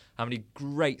about how many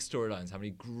great storylines, how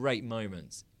many great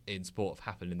moments in sport have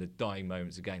happened in the dying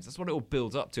moments of games. That's what it all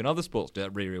builds up to. And other sports do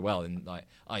that really, really well, in like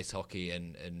ice hockey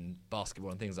and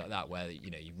basketball and things like that, where you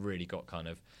know you've really got kind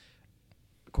of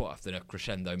quite often a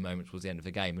crescendo moment towards the end of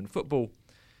a game. And football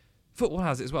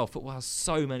has it as well. Football has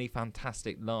so many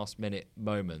fantastic last-minute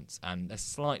moments, and they're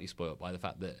slightly spoilt by the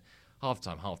fact that half the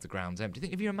time, half the ground's empty.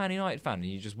 Think if you're a Man United fan and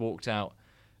you just walked out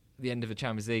at the end of a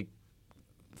Champions League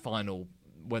final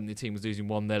when the team was losing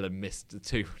 1-0 and missed the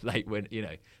two late win, you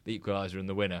know, the equaliser and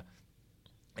the winner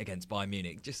against Bayern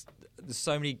Munich. Just there's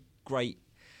so many great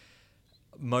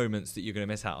moments that you're going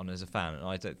to miss out on as a fan, and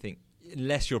I don't think,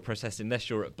 unless you're protesting, unless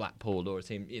you're at Blackpool or a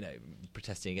team, you know,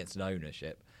 protesting against an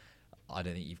ownership, I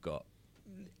don't think you've got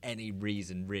any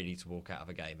reason really to walk out of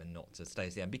a game and not to stay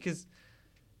to the end, because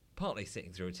partly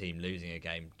sitting through a team losing a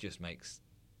game just makes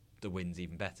the wins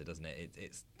even better, doesn't it?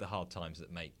 It's the hard times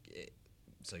that make it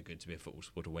so good to be a football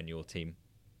supporter when your team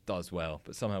does well.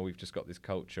 But somehow we've just got this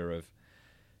culture of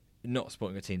not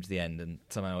supporting a team to the end, and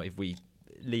somehow if we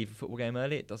leave a football game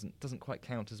early, it doesn't quite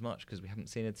count as much because we haven't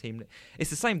seen a team.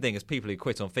 It's the same thing as people who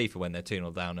quit on FIFA when they're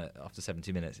 2-0 down after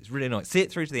 70 minutes. It's really annoying. See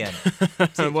it through to the end.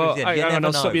 Well,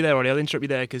 I'll stop you there, Ollie. I'll interrupt you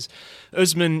there because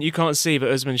Usman, you can't see, but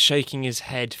Usman's shaking his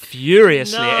head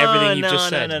furiously at everything you've just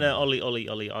said. No,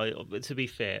 Ollie. To be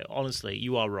fair, honestly,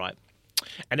 you are right.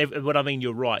 And when I mean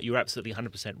you're right, you're absolutely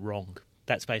 100% wrong.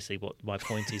 That's basically what my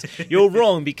point is. You're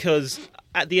wrong because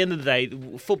at the end of the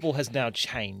day, football has now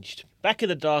changed. Back in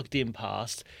the dark, dim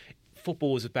past,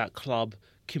 football was about club,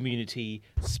 community,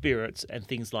 spirits and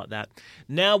things like that.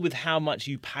 Now with how much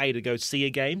you pay to go see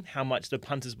a game, how much the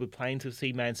punters were paying to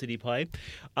see Man City play,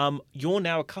 you're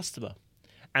now a customer.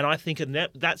 And I think in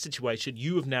that situation,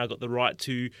 you have now got the right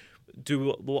to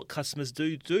do what customers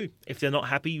do. If they're not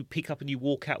happy, you pick up and you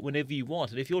walk out whenever you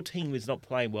want. And if your team is not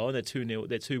playing well and they're 2-0,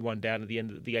 they're 2-1 down at the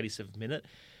end of the 87th minute,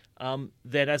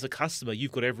 then as a customer,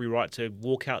 you've got every right to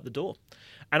walk out the door.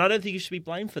 And I don't think you should be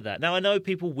blamed for that. Now, I know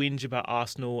people whinge about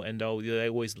Arsenal and they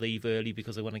always leave early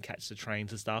because they want to catch the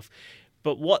trains and stuff.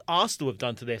 But what Arsenal have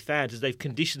done to their fans is they've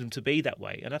conditioned them to be that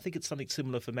way, and I think it's something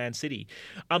similar for Man City.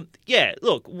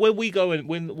 Look, when we go and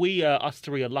when we us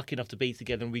three are lucky enough to be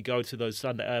together and we go to those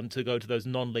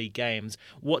non-league games,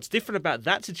 what's different about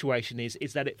that situation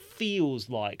is that it feels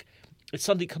like it's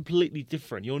something completely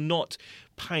different. You're not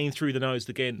paying through the nose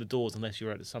to get in the doors unless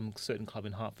you're at some certain club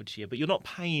in Hertfordshire, but you're not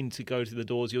paying to go to the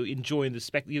doors. You're enjoying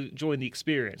you're enjoying the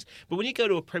experience. But when you go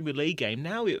to a Premier League game,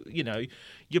 now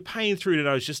you're paying through the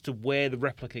nose just to wear the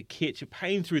replica kit. You're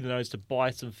paying through the nose to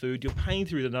buy some food. You're paying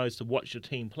through the nose to watch your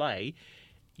team play.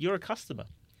 You're a customer,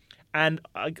 and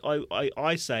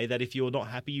I say that if you're not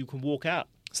happy, you can walk out.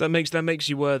 So that makes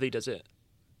you worthy, does it?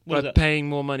 By paying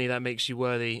more money, that makes you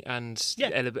worthy and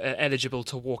eligible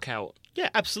to walk out. Yeah,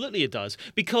 absolutely it does.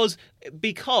 Because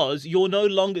you're no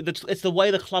longer... It's the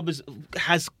way the club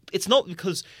has... It's not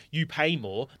because you pay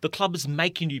more. The club is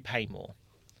making you pay more.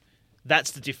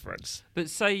 That's the difference. But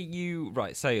say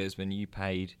Usman, you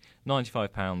paid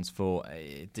 £95 for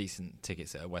decent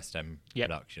tickets at a West End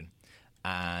production,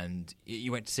 and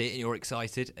you went to see it and you were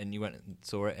excited and you went and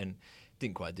saw it and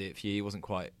didn't quite do it for you. It wasn't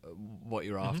quite what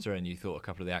you're after, and you thought a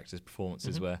couple of the actors'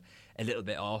 performances were a little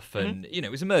bit off, and it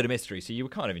was a murder mystery, so you were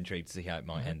kind of intrigued to see how it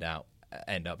might end up.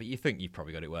 But you think you've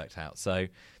probably got it worked out. So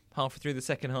halfway through the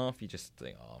second half, you just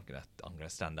think, I'm gonna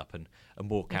stand up and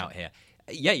walk out here.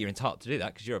 Yeah, you're entitled to do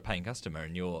that because you're a paying customer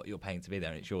and you're paying to be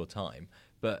there and it's your time.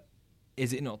 But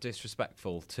is it not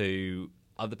disrespectful to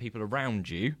other people around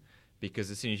you because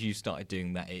as soon as you started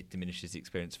doing that, it diminishes the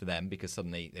experience for them because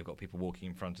suddenly they've got people walking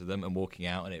in front of them and walking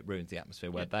out, and it ruins the atmosphere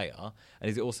where they are.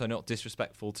 And is it also not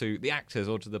disrespectful to the actors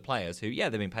or to the players who,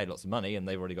 they've been paid lots of money and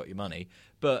they've already got your money,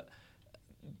 but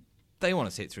they want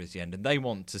to see it through to the end and they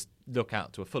want to look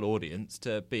out to a full audience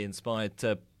to be inspired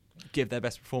to give their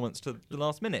best performance to the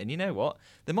last minute. And you know what?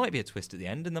 There might be a twist at the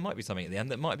end and there might be something at the end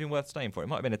that might have been worth staying for. It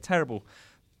might have been a terrible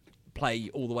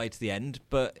play all the way to the end,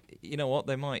 but you know what?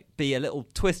 There might be a little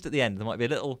twist at the end. There might be a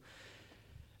little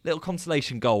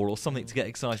consolation goal or something to get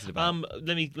excited about.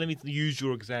 Let me use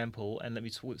your example and let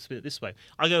me spin it this way.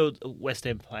 I go to West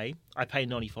End play. I pay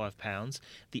 £95.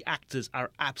 The actors are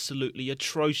absolutely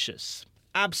atrocious.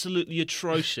 Absolutely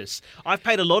atrocious. I've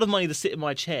paid a lot of money to sit in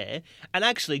my chair, and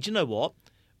actually, do you know what?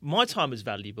 My time is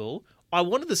valuable. I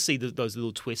wanted to see those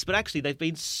little twists, but actually they've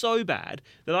been so bad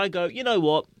that I go, you know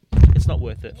what? It's not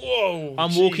worth it. Whoa!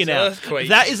 I'm walking out. Earthquake.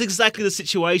 That is exactly the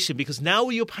situation, because now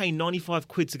when you're paying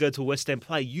 £95 to go to a West End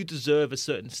play, you deserve a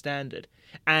certain standard.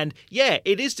 And yeah,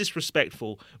 it is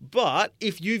disrespectful, but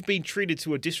if you've been treated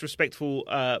to a disrespectful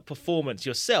performance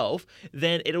yourself,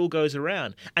 then it all goes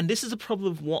around. And this is a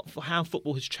problem of how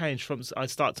football has changed from, I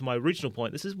start to my original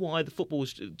point, this is why the football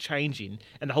is changing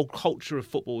and the whole culture of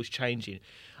football is changing,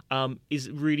 is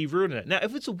really ruining it. Now,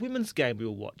 if it's a women's game we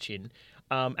were watching,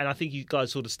 and I think you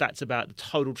guys saw the stats about the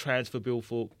total transfer bill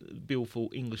for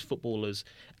English footballers,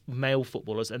 male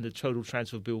footballers, and the total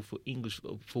transfer bill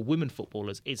for women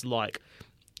footballers is like,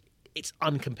 it's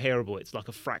uncomparable. It's like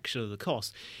a fraction of the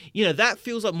cost. You know, that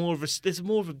feels like there's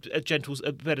more of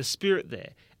a better spirit there.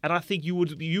 And I think you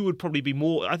would probably be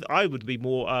more. I would be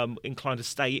more inclined to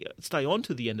stay on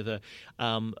to the end of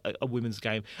a women's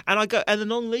game. And the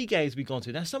non-league games we've gone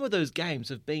to. Now, some of those games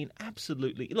have been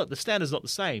absolutely, look, the standard's not the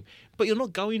same, but you're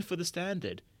not going for the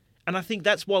standard. And I think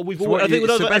that's why we've always.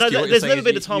 There's never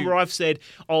been a time where I've said,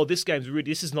 "Oh, this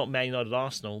is not Man United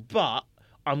Arsenal," but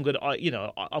I'm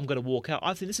gonna walk out.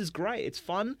 I think this is great. It's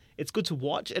fun. It's good to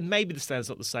watch, and maybe the standard's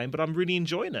not the same, but I'm really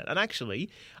enjoying it. And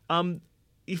actually,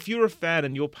 if you're a fan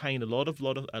and you're paying a lot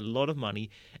of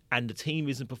money, and the team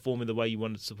isn't performing the way you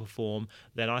wanted to perform,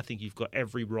 then I think you've got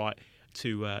every right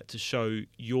to show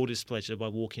your displeasure by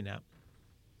walking out.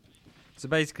 So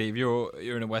basically, if you're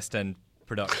in a West End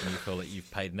production, you feel that you've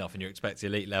paid enough and you expect the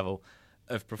elite level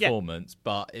of performance,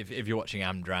 but if you're watching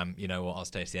Amdram, you know what, I'll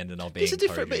stay to the end and I'll be. It's a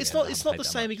different, but it's not the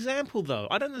same example though.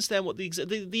 I don't understand what the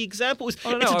example is.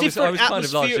 Oh, no, it's a different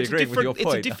atmosphere.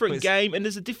 It's a different game, and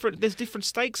there's different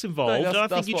stakes involved. And I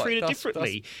think you treat it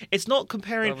differently. It's not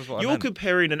comparing. You're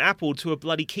comparing an apple to a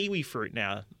bloody kiwi fruit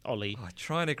now, Ollie. I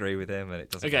try and agree with him, and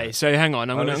it doesn't. Okay, work. so hang on.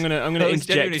 I'm going to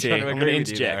interject here. I'm going to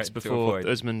interject before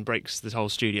Usman Usman breaks the whole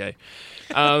studio.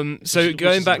 So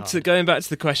going back to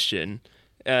the question.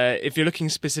 If you're looking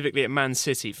specifically at Man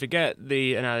City, forget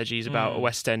the analogies about a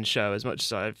West End show, as much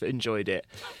as I've enjoyed it.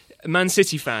 Man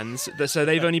City fans, so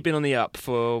they've only been on the up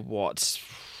for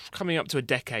coming up to a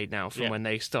decade now from when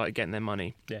they started getting their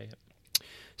money. Yeah.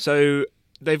 So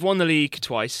they've won the league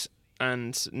twice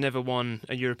and never won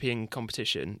a European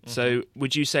competition. Mm-hmm. So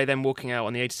would you say them walking out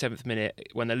on the 87th minute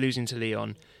when they're losing to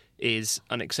Lyon is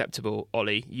unacceptable,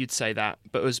 Ollie? You'd say that,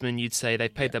 but Usman, you'd say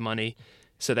they've paid their money,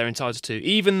 so they're entitled to,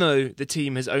 even though the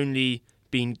team has only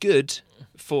been good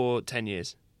for 10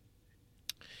 years.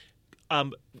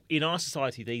 In our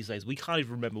society these days, we can't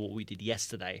even remember what we did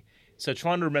yesterday. So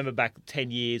trying to remember back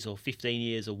 10 years or 15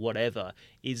 years or whatever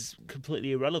is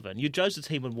completely irrelevant. You judge the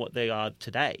team on what they are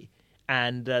today.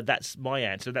 And that's my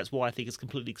answer. That's why I think it's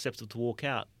completely acceptable to walk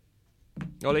out.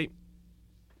 Ollie?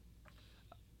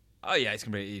 Oh, yeah, it's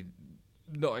completely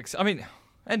not... I mean...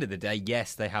 End of the day,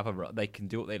 yes, they can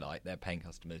do what they like. They're paying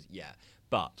customers, yeah.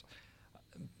 But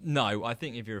no, I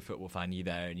think if you're a football fan, you're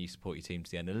there and you support your team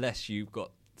to the end, unless you've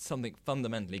got something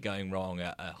fundamentally going wrong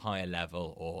at a higher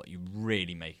level or you're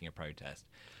really making a protest.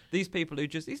 These people who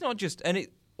it's not just, and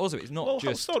it. Also, it's not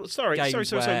just sorry. Why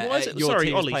is it? Your team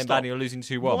is Ollie, playing badly or losing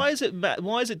 2-1.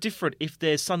 Why is it different if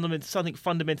there's something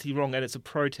fundamentally wrong and it's a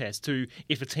protest to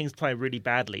if a team's playing really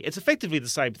badly? It's effectively the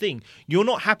same thing. You're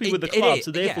not happy with the club,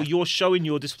 so therefore you're showing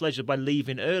your displeasure by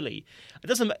leaving early. It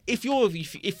doesn't. If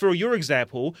for your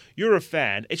example, you're a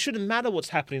fan, it shouldn't matter what's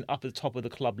happening up at the top of the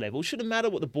club level. It shouldn't matter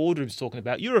what the boardroom's talking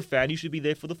about. You're a fan. You should be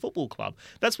there for the football club.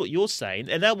 That's what you're saying.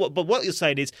 And but what you're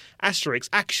saying is asterisk.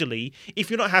 Actually,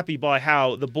 if you're not happy by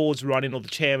how the board's running or the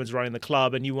chairman's running the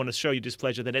club and you want to show your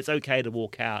displeasure, then it's okay to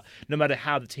walk out no matter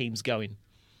how the team's going.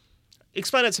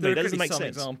 Explain that to me. That doesn't make sense. There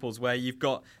are some examples where you've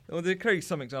got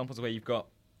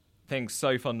things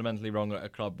so fundamentally wrong at a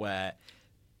club where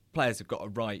players have got a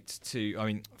right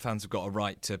to, fans have got a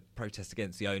right to protest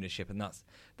against the ownership, and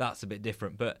that's a bit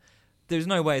different. But there's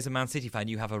no way as a Man City fan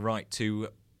you have a right to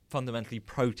fundamentally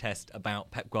protest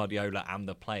about Pep Guardiola and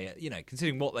the player.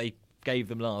 Considering what they gave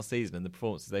them last season and the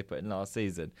performances they put in last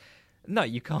season, no,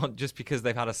 you can't, just because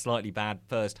they've had a slightly bad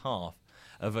first half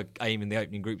of a game in the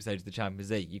opening group stage of the Champions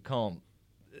League. You can't.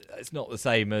 It's not the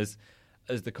same as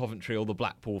the Coventry or the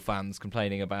Blackpool fans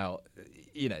complaining about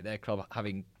their club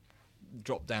having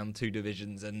dropped down 2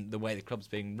 divisions and the way the club's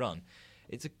being run.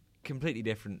 It's a completely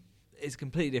different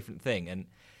thing, and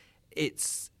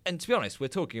to be honest, we're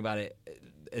talking about it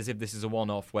as if this is a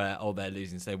one-off where they're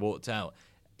losing, so they walked out.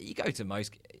 You go to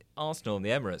most Arsenal and the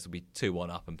Emirates will be 2-1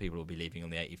 up and people will be leaving on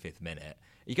the 85th minute.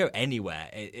 You go anywhere,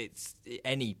 it's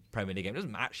any Premier League game, it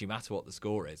doesn't actually matter what the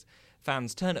score is.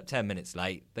 Fans turn up 10 minutes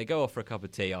late, they go off for a cup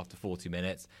of tea after 40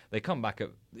 minutes, they come back at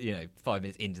 5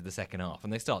 minutes into the second half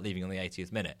and they start leaving on the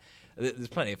 80th minute. There's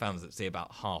plenty of fans that see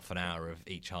about half an hour of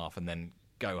each half and then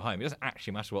go home. It doesn't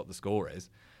actually matter what the score is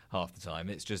half the time.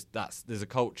 It's just there's a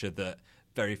culture that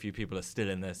very few people are still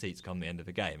in their seats come the end of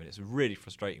the game, and it's a really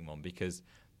frustrating one because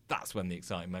that's when the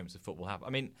exciting moments of football happen. I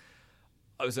mean,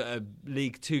 I was at a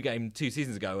League 2 game 2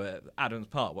 seasons ago at Adams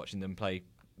Park watching them play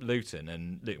Luton,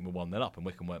 and Luton were 1-0 up and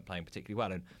Wycombe weren't playing particularly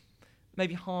well, and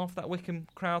maybe half that Wycombe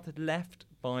crowd had left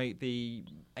by the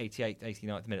 88th,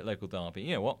 89th minute local derby.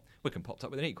 You know what? Wycombe popped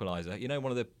up with an equaliser.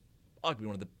 Arguably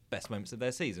one of the best moments of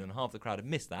their season, and half the crowd had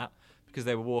missed that because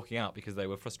they were walking out because they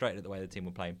were frustrated at the way the team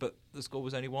were playing. But the score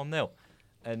was only 1-0.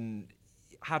 And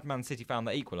had Man City found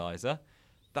that equaliser,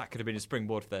 that could have been a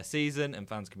springboard for their season, and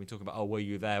fans could be talking about, were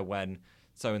you there when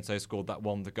so-and-so scored that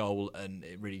won the goal, and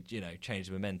it really, changed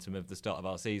the momentum of the start of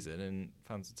our season. And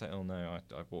fans would say, oh no,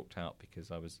 I walked out because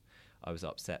I was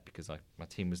upset because my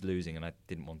team was losing and I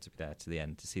didn't want to be there to the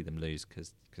end to see them lose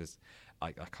because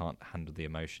I can't handle the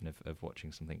emotion of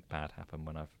watching something bad happen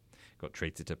when I've got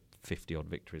treated to 50-odd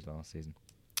victories last season.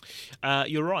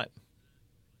 You're right.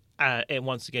 And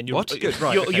once again, you're Good,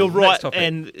 right. You're right,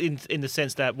 and in the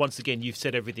sense that once again you've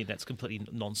said everything that's completely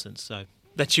nonsense. So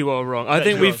that you are wrong. I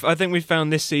think we've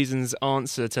found this season's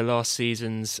answer to last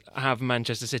season's have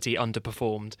Manchester City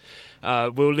underperformed.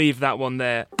 We'll leave that one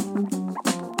there.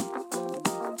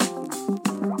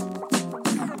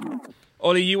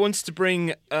 Ollie, you wanted to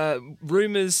bring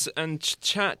rumours and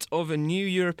chat of a new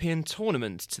European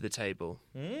tournament to the table.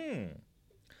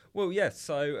 Well, yes.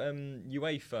 So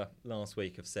UEFA last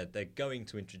week have said they're going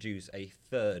to introduce a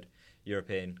third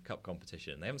European Cup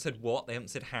competition. They haven't said what, they haven't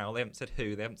said how, they haven't said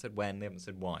who, they haven't said when, they haven't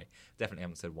said why. Definitely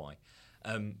haven't said why.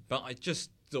 But I just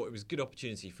thought it was a good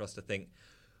opportunity for us to think,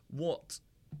 what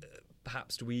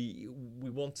perhaps do we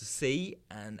want to see,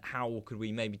 and how could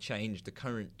we maybe change the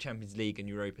current Champions League and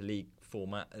Europa League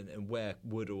format, and where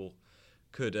would or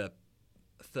could a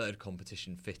third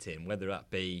competition fit in, whether that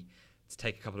be to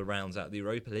take a couple of rounds out of the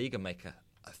Europa League and make a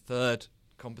third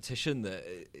competition that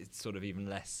is sort of even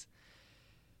less,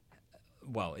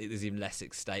 there's even less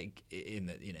at stake in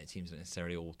that, teams don't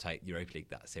necessarily all take the Europa League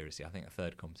that seriously. I think a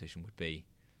third competition would be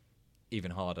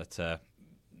even harder to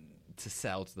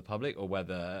sell to the public, or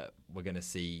whether we're going to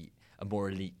see a more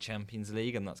elite Champions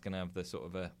League and that's going to have the sort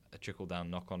of a trickle-down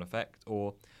knock-on effect,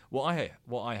 or what I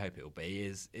hope it will be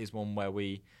is one where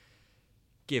we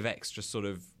give extra sort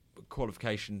of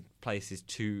qualification places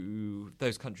to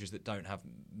those countries that don't have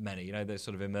many, those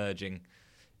sort of emerging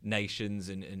nations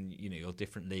and your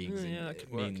different leagues.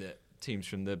 That mean that teams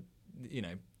from the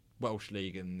Welsh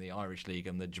League and the Irish League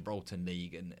and the Gibraltar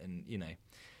League and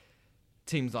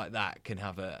teams like that can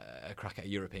have a crack at a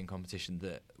European competition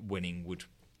that winning would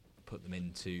put them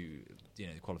into the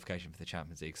qualification for the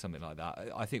Champions League, something like that.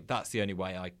 I think that's the only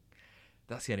way I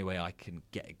can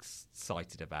get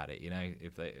excited about it,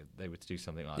 if they were to do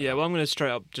something like that. Yeah, well, I'm going to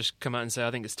straight up just come out and say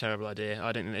I think it's a terrible idea.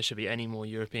 I don't think there should be any more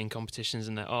European competitions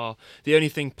than there are. The only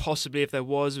thing possibly, if there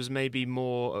was maybe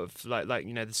more of like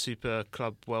the Super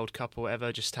Club World Cup or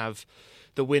whatever, just have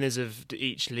the winners of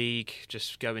each league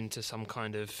just go into some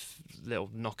kind of little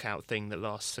knockout thing that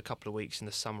lasts a couple of weeks in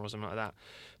the summer or something like that.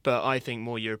 But I think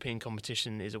more European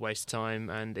competition is a waste of time,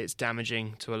 and it's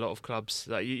damaging to a lot of clubs.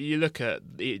 Like you look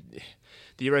at the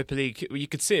Europa League, you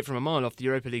could see it from a mile off. The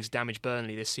Europa League's damaged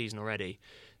Burnley this season already,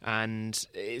 and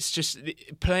it's just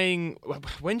playing.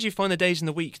 When do you find the days in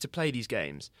the week to play these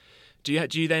games? Do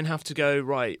you then have to go,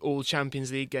 right, all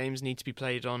Champions League games need to be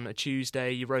played on a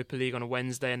Tuesday, Europa League on a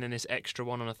Wednesday, and then this extra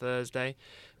one on a Thursday?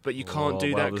 But you can't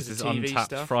do that because of TV untapped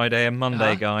stuff. Friday and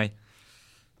Monday guy.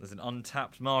 There's an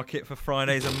untapped market for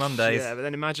Fridays and Mondays. Yeah, but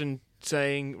then imagine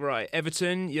saying, right,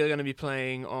 Everton, you're going to be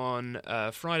playing on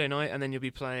Friday night, and then you'll be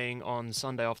playing on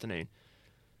Sunday afternoon.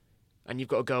 And you've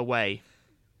got to go away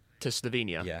to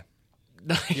Slovenia. Yeah.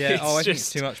 I think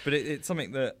it's too much, but it's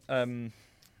something that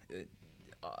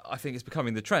I think is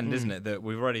becoming the trend, isn't it? That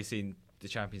we've already seen the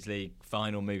Champions League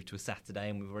final moved to a Saturday,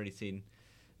 and we've already seen,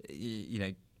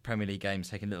 Premier League games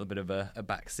taking a little bit of a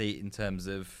back seat in terms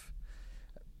of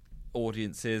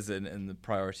audiences and the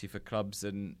priority for clubs.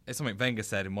 And it's something Wenger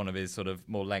said in one of his sort of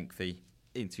more lengthy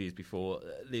interviews before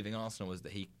leaving Arsenal, was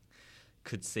that he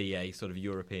could see a sort of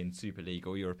European Super League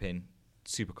or European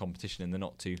super competition in the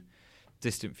not too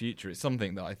distant future. It's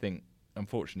something that I think,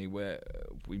 unfortunately,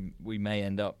 we may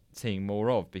end up seeing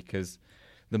more of, because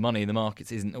the money in the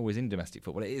markets isn't always in domestic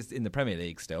football. It is in the Premier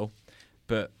League still,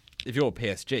 but if you're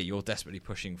PSG, you're desperately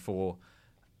pushing for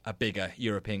a bigger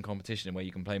European competition where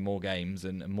you can play more games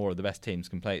and more of the best teams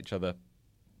can play each other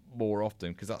more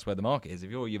often, because that's where the market is.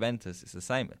 If you're Juventus, it's the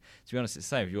same. To be honest, it's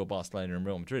the same if you're Barcelona and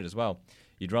Real Madrid as well.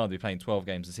 You'd rather be playing 12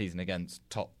 games a season against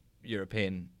top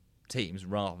European teams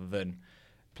rather than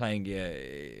playing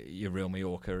your Real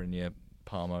Mallorca and your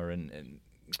Parma and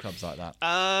clubs like that.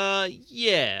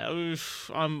 Yeah,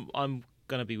 I'm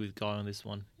going to be with Guy on this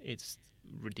one. It's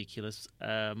ridiculous.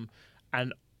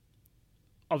 And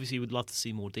obviously we'd love to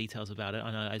see more details about it.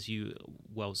 I know, as you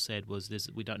well said,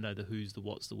 we don't know the who's, the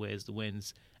what's, the where's, the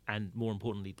when's, and more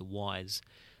importantly, the why's.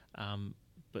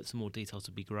 But some more details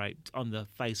would be great. On the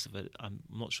face of it, I'm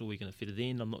not sure we're going to fit it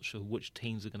in. I'm not sure which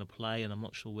teams are going to play, and I'm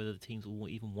not sure whether the teams will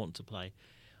even want to play.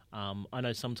 I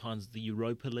know sometimes the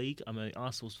Europa League, I mean,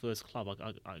 Arsenal's first club,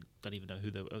 I don't even know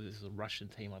who this is a Russian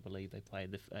team, I believe they play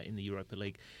in the Europa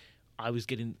League. I was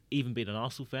even being an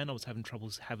Arsenal fan, I was having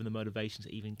troubles having the motivation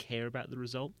to even care about the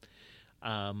result.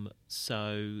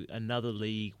 So another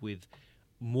league with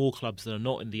more clubs that are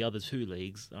not in the other two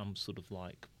leagues, I'm sort of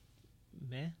like,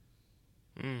 meh.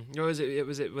 Or was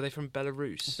it? Were they from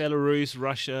Belarus? Belarus,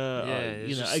 Russia.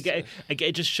 Yeah, again,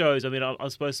 it just shows. I mean, I'm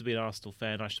supposed to be an Arsenal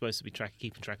fan. I'm supposed to be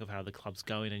keeping track of how the club's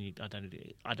going, and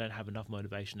I don't have enough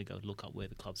motivation to go look up where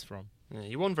the club's from. Yeah,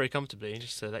 you won very comfortably,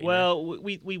 just so that.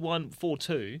 We won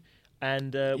 4-2,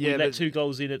 and we let 2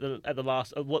 goals in at the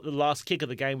last kick of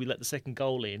the game. We let the second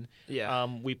goal in. Yeah.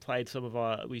 We played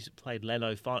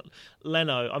Leno.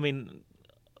 Leno. I mean,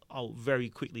 I'll very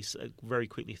quickly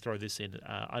throw this in.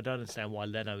 I don't understand why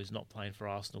Leno is not playing for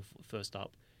Arsenal first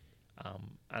up.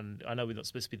 And I know we're not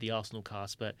supposed to be the Arsenal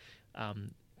cast, but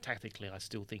tactically, I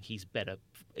still think he's better.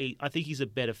 I think he's a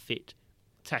better fit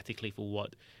tactically for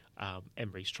what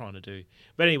Emery's trying to do.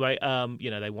 But anyway,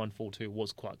 they won 4-2. It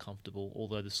was quite comfortable,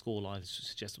 although the scoreline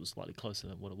suggests it was slightly closer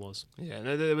than what it was. Yeah,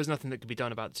 no, there was nothing that could be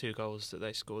done about the 2 goals that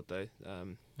they scored, though.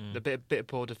 A bit of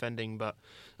poor defending, but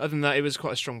other than that, it was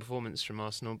quite a strong performance from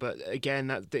Arsenal. But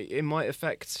again, it might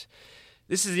affect.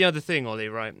 This is the other thing, Ollie,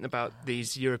 right, about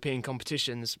these European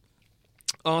competitions.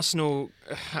 Arsenal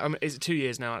is 2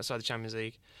 years now outside the Champions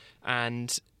League,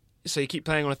 and so you keep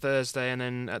playing on a Thursday and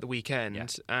then at the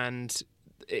weekend, and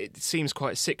it seems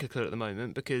quite cyclical at the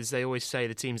moment, because they always say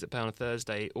the teams that play on a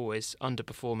Thursday always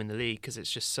underperform in the league because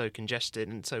it's just so congested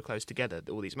and so close together,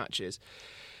 all these matches.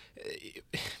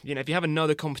 If you have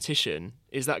another competition,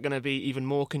 is that going to be even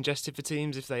more congested for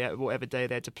teams if they whatever day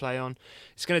they had to play on?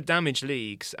 It's going to damage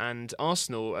leagues, and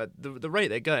Arsenal, at the rate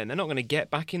they're going, they're not going to get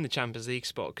back in the Champions League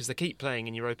spot because they keep playing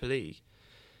in Europa League.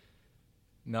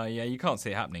 No, yeah, you can't see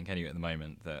it happening, can you, at the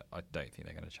moment? That I don't think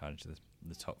they're going to challenge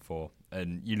the top 4.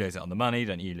 And you lose it on the money,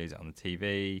 don't you? You lose it on the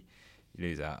TV, you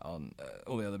lose out on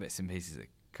all the other bits and pieces that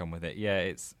come with it. Yeah,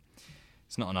 it's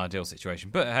not an ideal situation.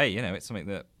 But hey, it's something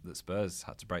that Spurs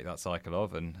had to break that cycle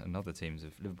of, and other teams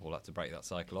of Liverpool had to break that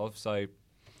cycle of. So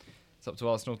it's up to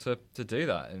Arsenal to do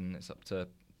that, and it's up to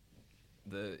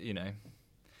the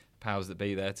powers that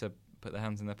be there to put their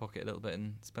hands in their pocket a little bit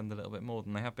and spend a little bit more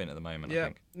than they have been at the moment. Yeah, I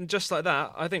think. Just like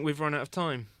that, I think we've run out of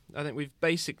time. I think we've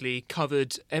basically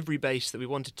covered every base that we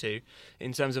wanted to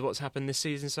in terms of what's happened this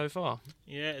season so far.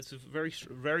 Yeah, it's a very,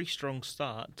 very strong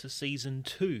start to Season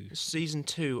 2. Season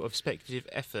 2 of Speculative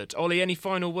Effort. Ollie, any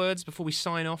final words before we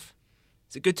sign off?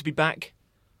 Is it good to be back?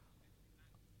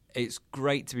 It's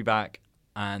great to be back,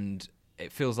 and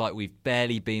it feels like we've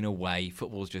barely been away.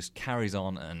 Football just carries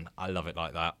on, and I love it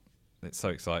like that. It's so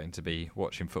exciting to be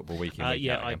watching football week in, week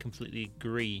out. I completely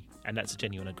agree, and that's a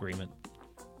genuine agreement.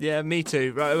 Yeah, me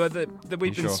too. Right, we've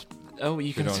been. Sure? Oh,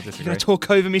 you're going to talk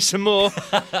over me some more.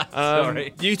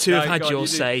 Sorry. You two have had your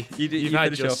say. You've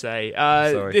had your say.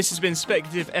 This has been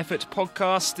Speculative Effort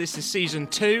Podcast. This is Season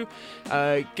 2.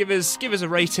 Give us a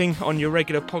rating on your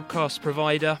regular podcast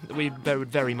provider. We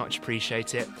would very much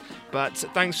appreciate it. But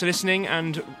thanks for listening,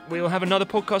 and we'll have another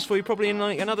podcast for you probably in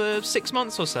like another 6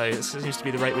 months or so. It seems to be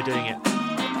the rate we're doing it.